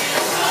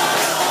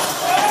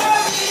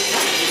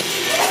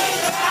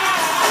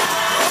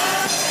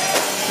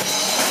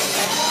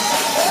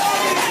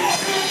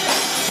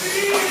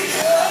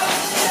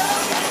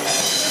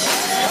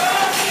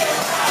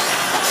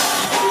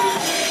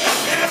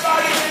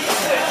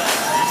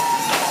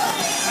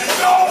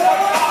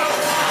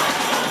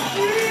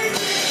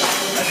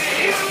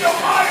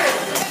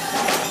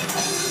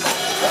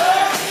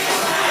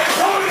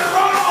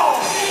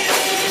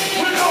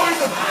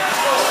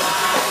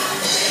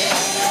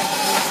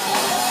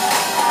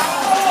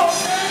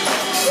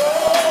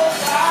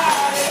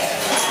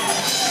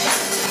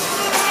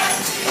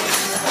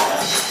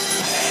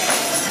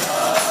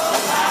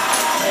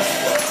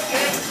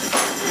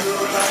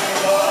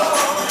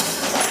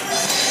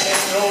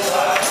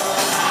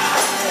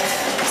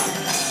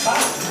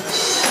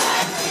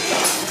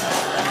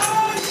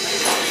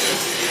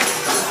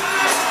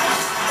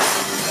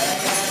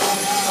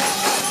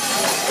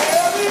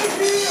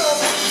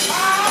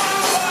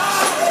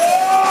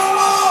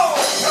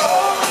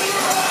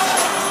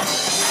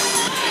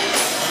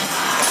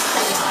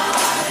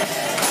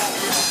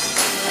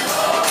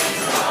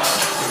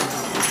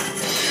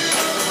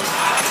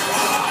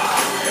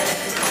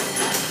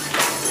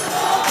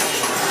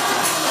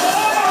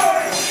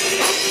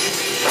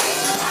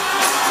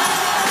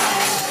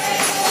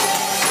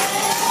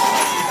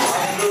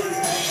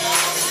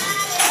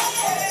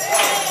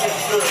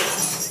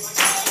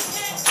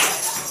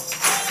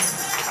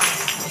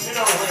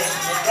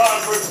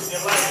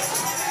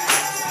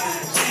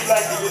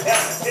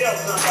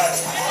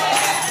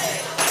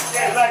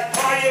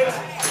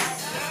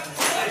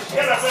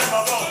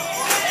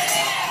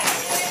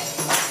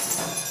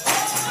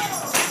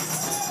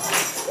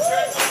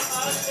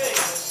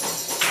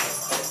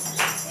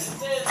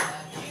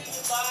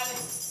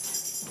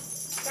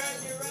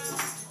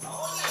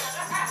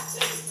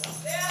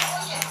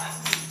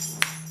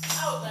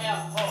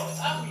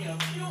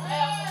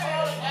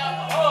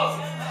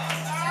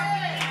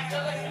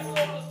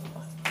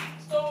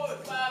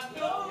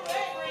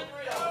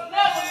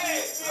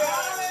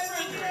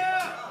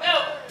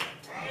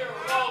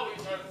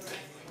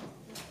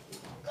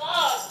 God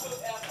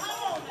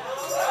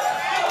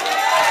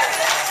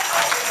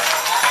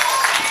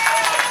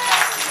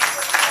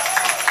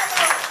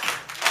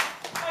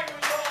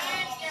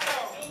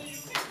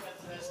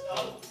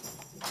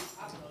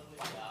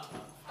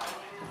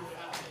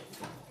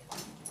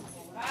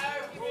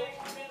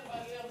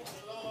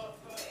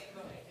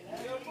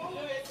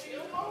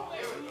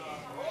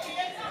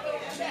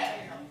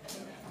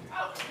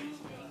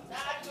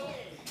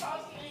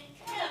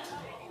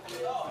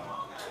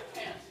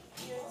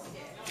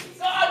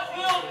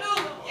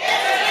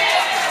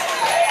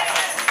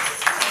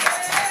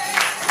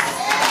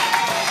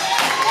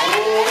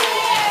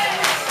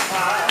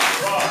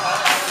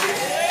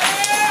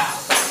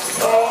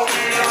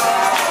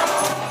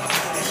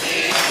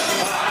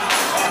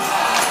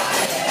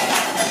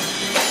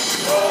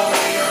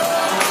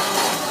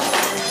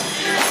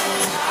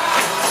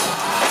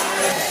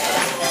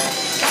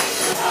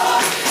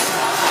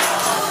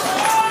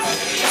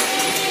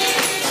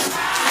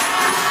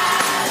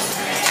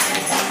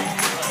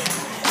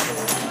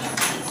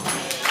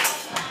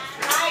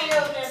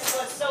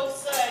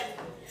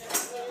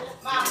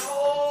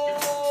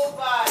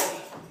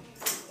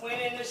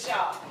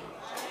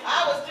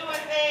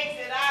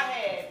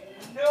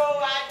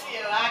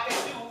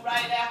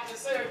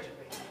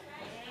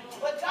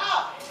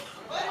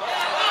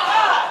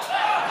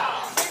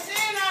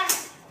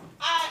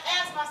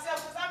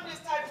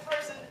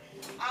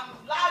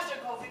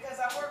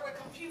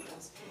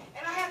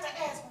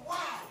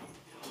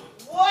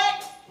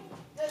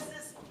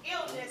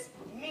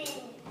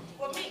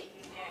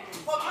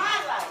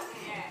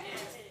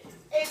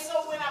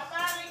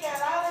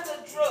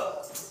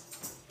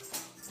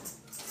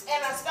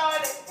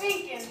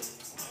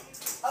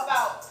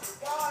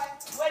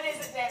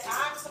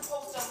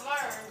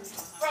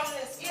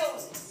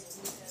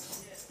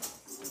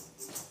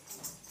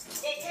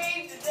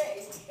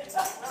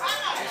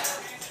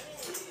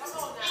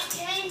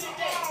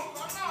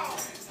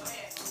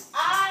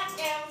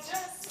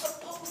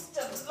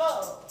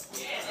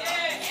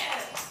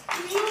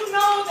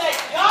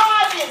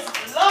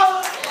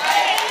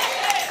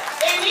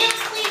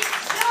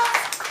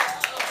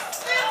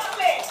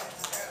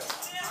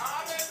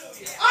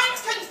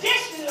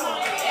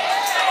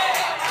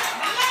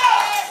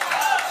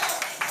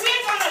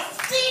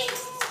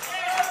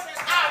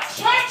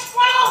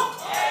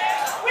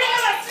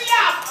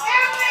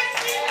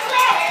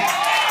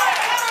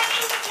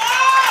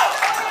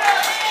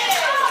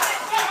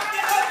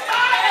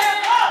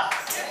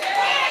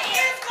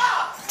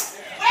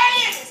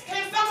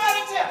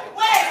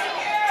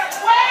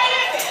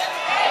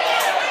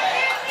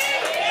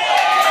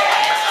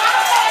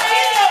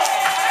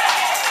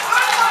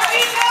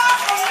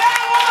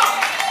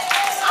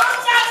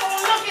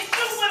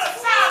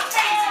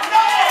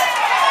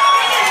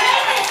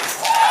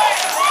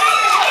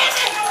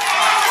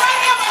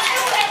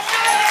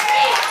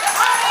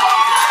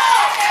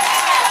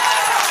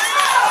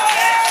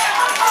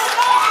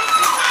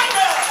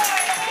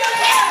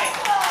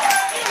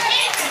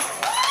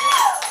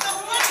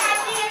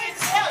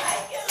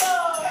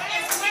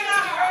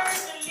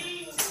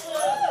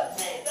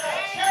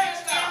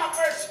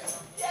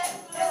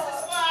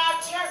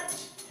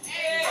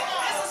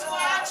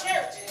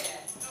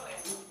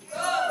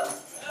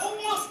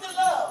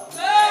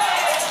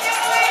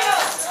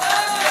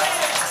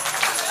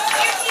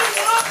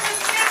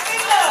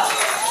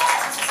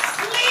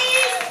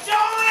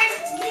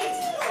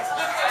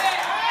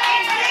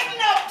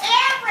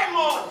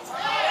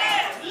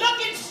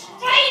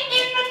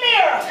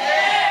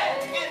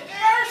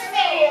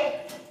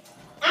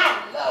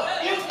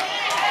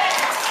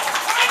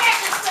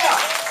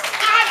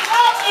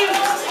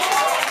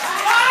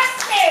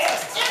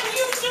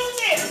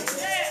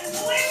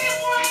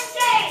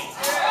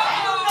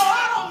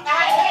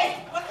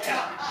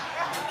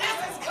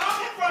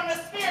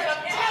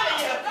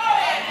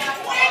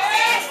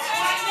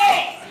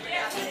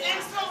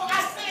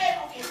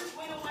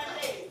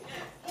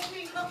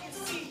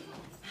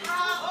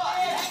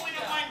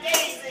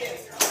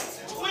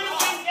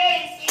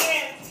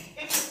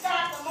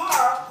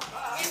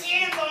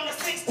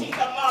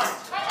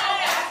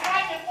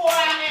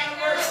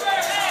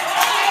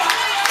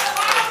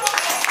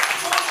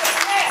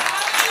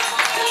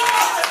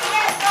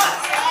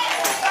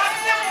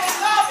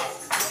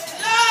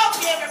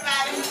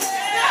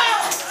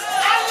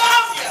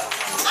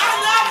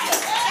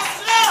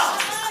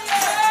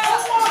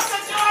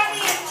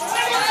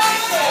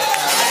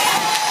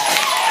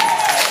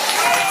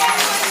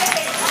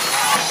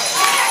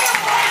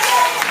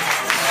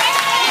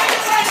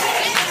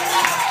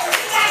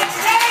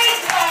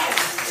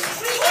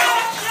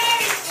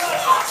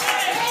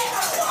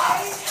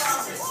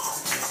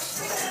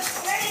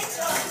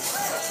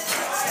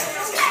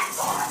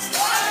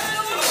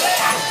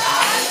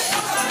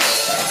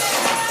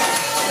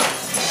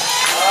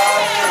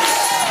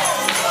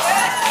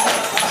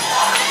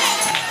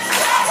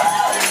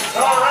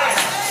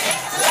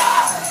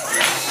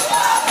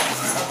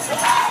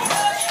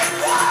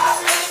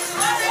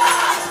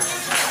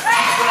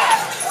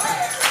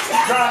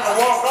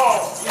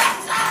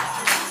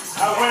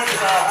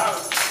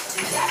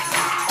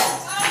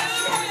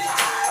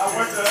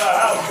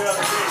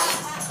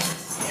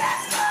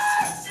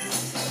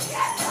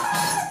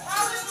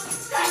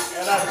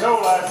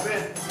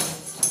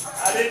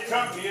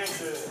come here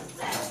to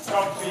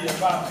talk to you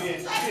about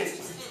being sick.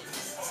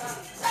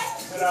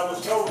 But I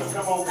was told to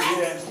come over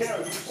here and tell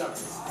you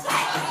something.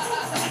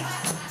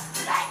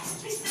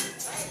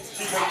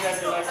 She looked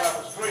at me like I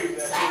was crazy.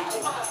 I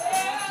said,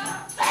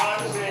 God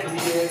said he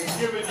has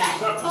given you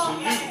something to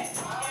do.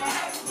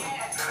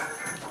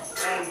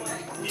 And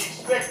he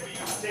expects for you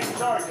to take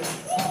charge of it.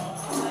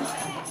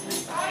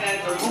 And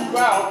to move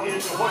out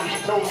into what he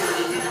told you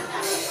to do.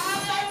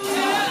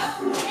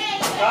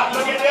 Not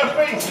look at their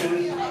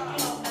faces.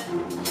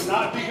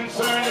 Not be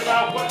concerned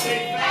about what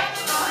they think.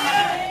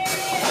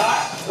 Not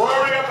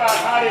worry about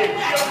how they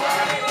feel.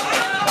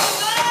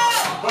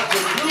 But to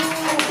do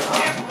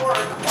his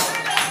work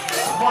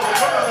for the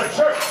good of the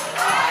church.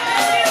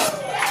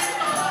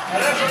 And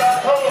that's what I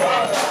told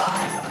her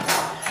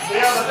the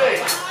other day.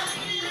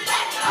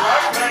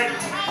 I'm glad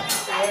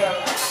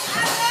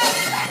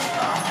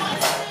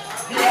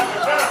you have to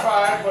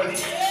verify what he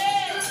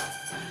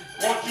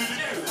wants you to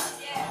do.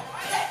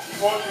 He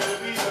wants you to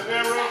be the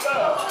bearer of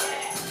love.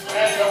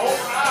 And to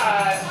open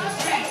eyes to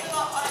see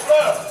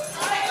love.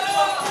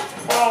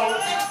 Well,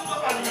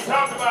 as we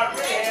talked about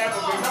Rahab,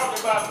 and we talked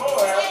about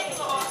Moriah,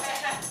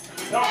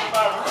 we talked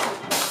about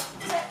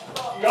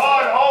Ruth,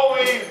 God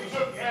always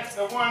looks at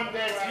the one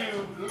that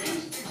you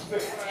least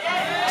expect.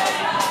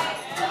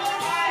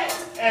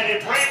 And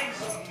it brings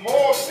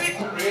more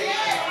victory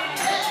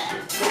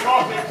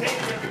because it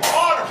takes it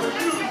harder for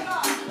you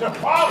to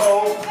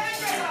follow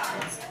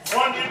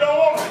one you don't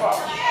want to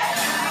follow.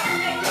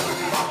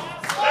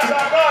 That's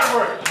how God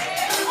works.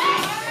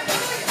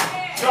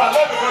 So I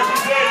love it because he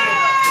said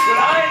that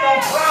I ain't going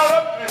to frown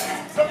up and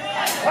look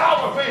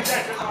proud face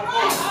at you no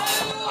more.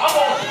 I'm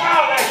going to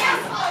smile at you.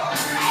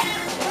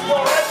 So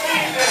that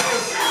means that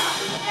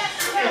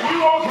if you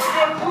want some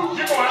good fruit,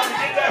 you're going to have to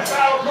get that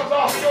sour puss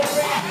off of your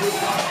face.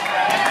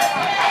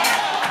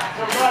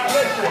 So God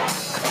bless you.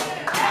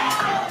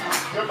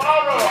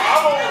 Tomorrow,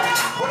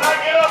 when I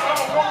get up,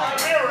 I'm going to go to the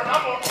mirror and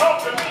I'm going to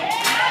talk to me.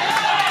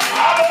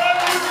 I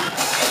love you.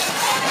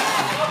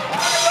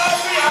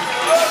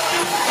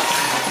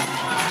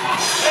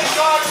 Thank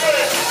God for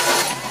it.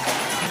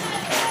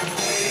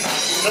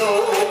 No,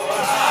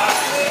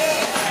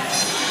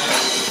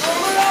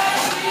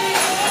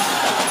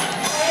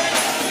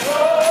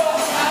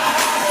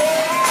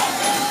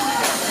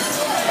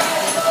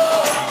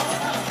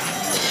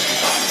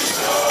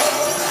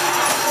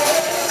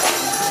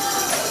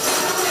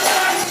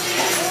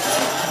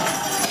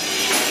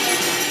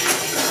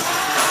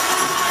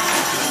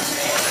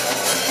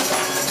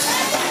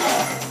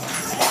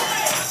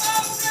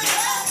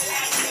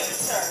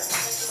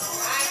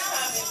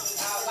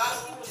 A lot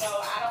of people know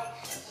I don't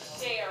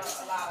share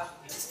a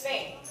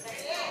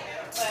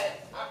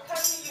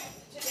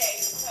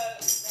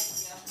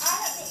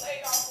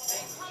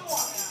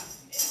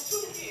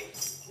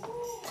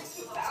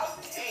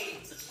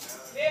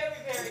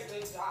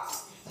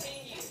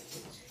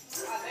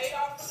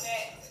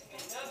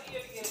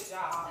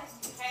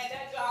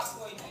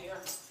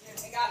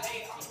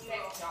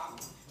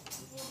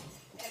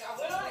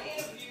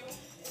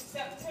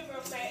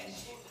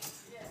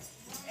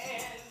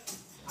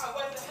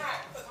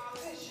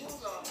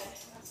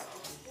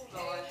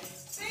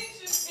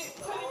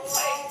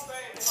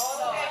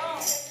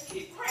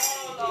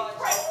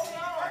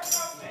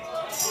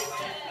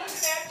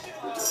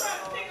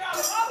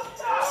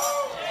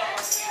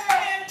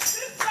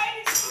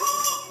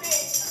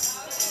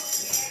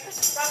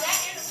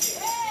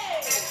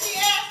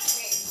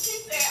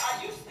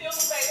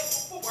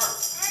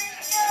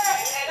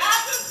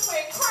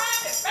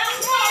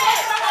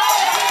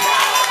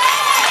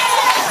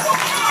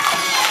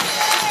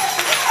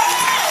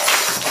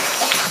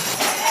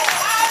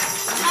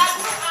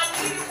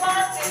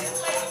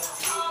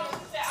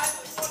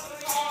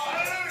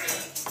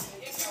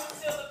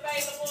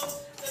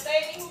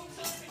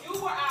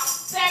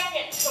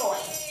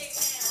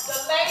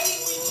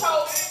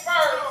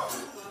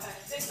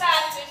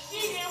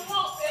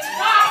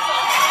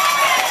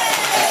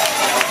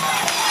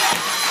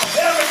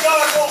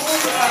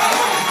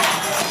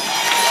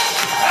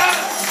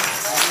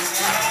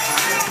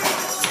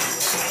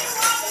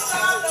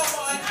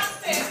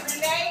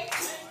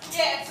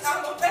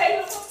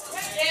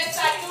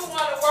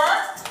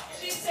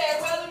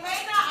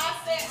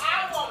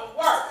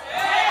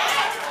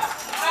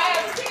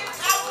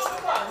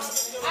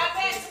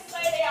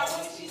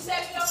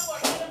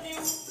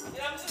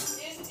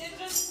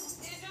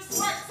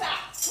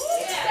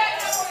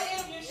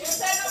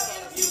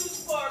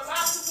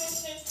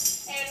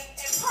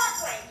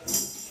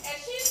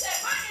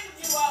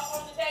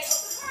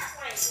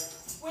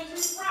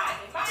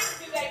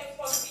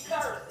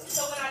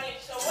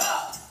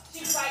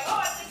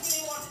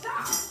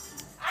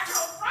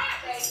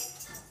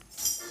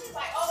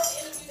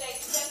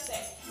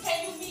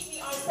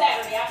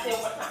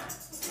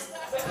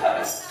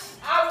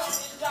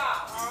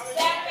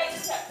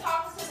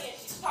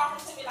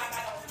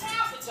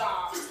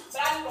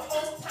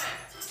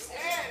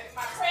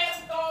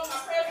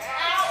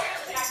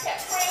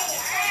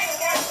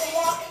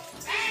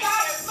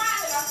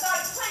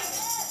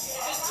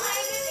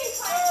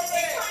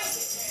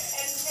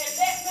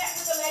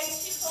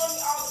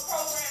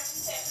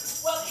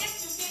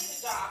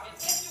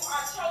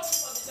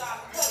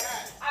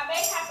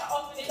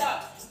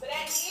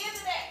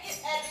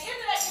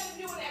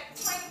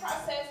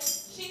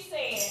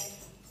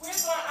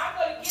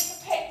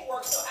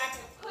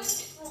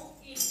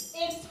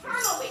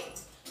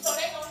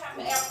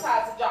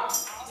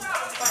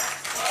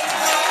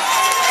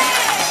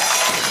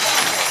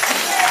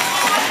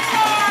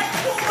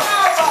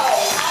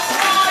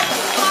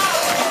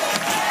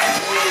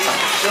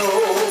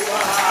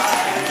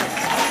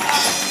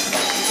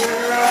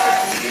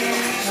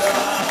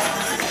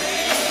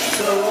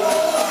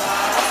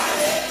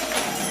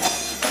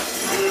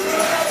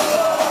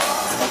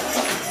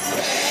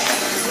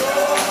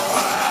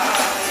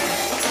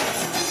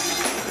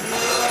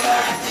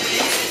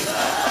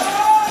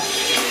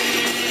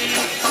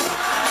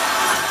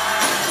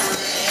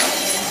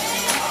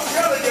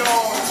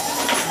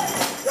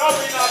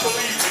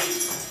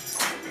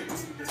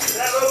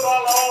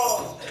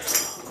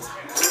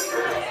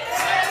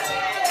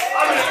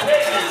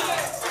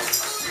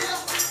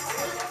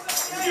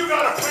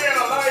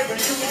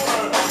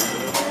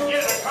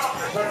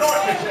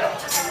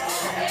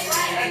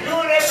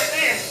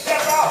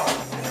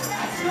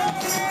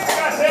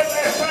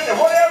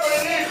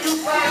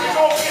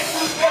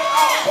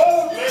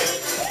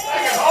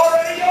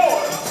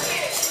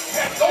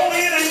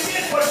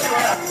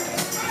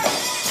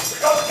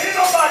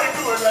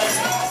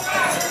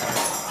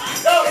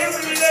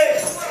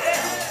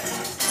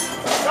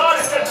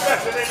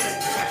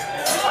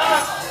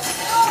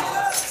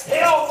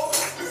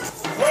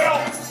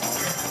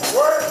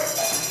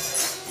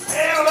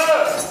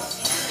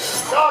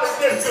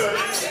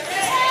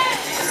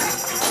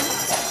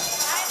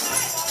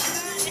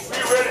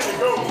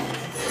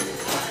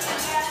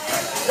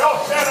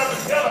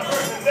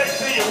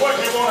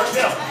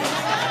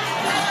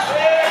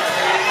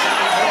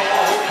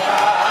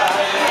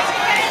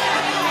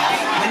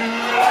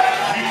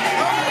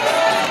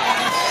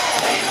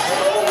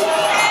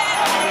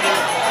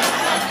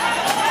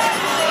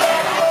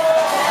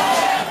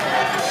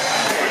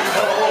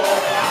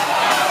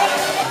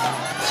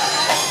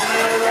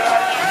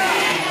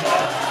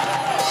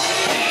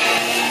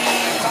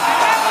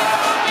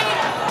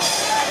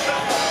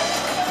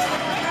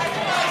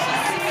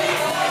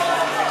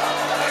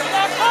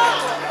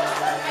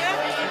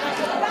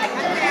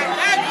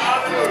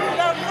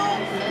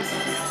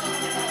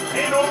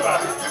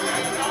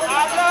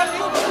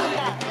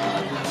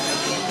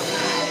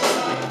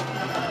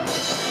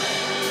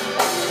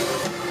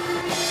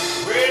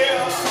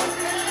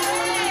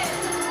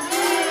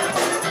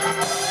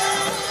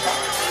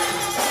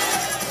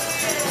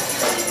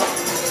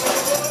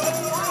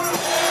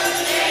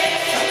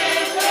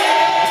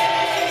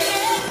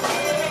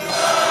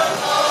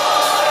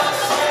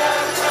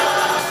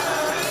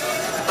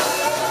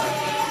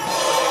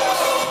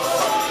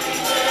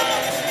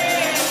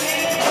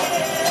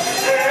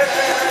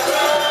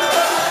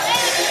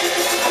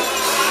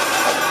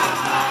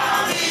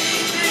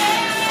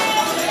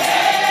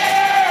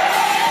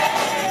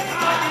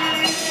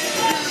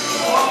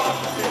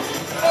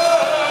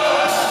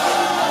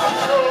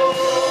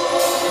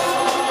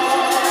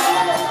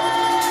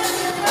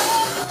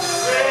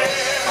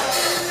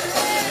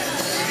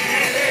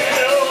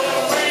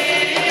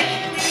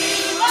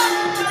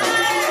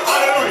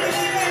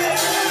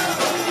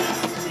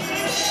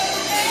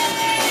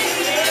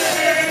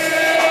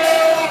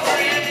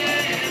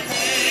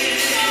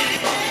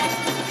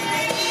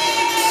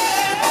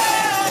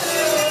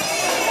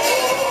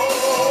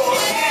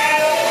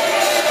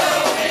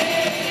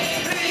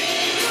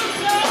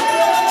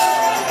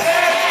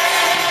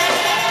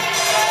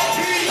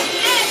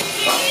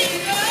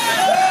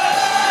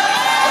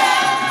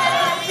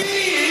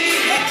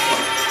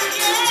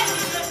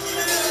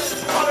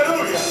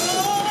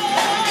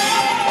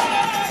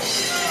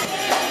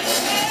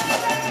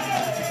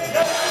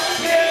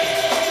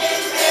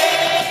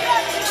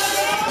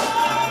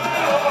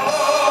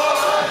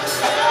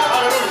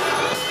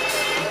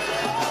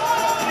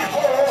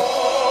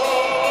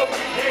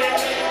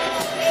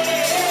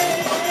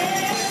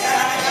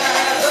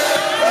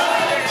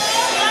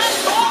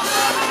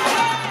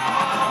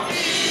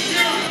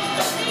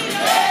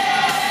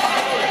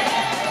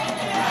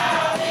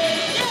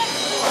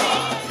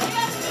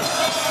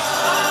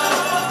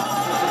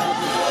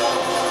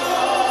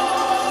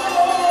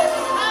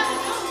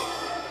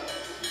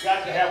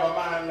a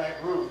mind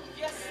like Ruth.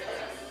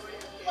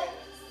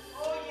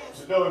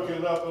 To know if you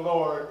love the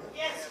Lord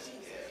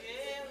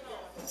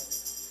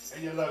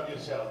and you love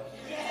yourself.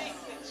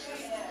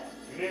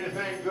 Did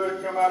anything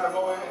good come out of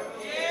Moriah?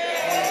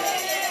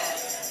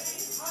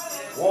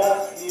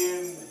 Walk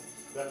in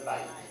the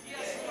light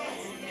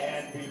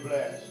and be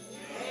blessed.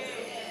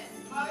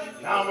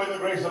 Now may the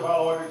grace of our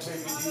Lord and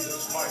Savior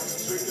Jesus Christ,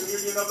 the sweet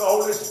communion of the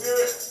Holy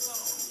Spirit,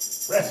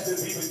 rest and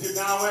be with you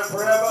now and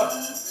forever.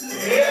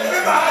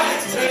 Everybody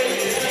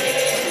say,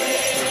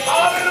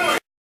 hallelujah.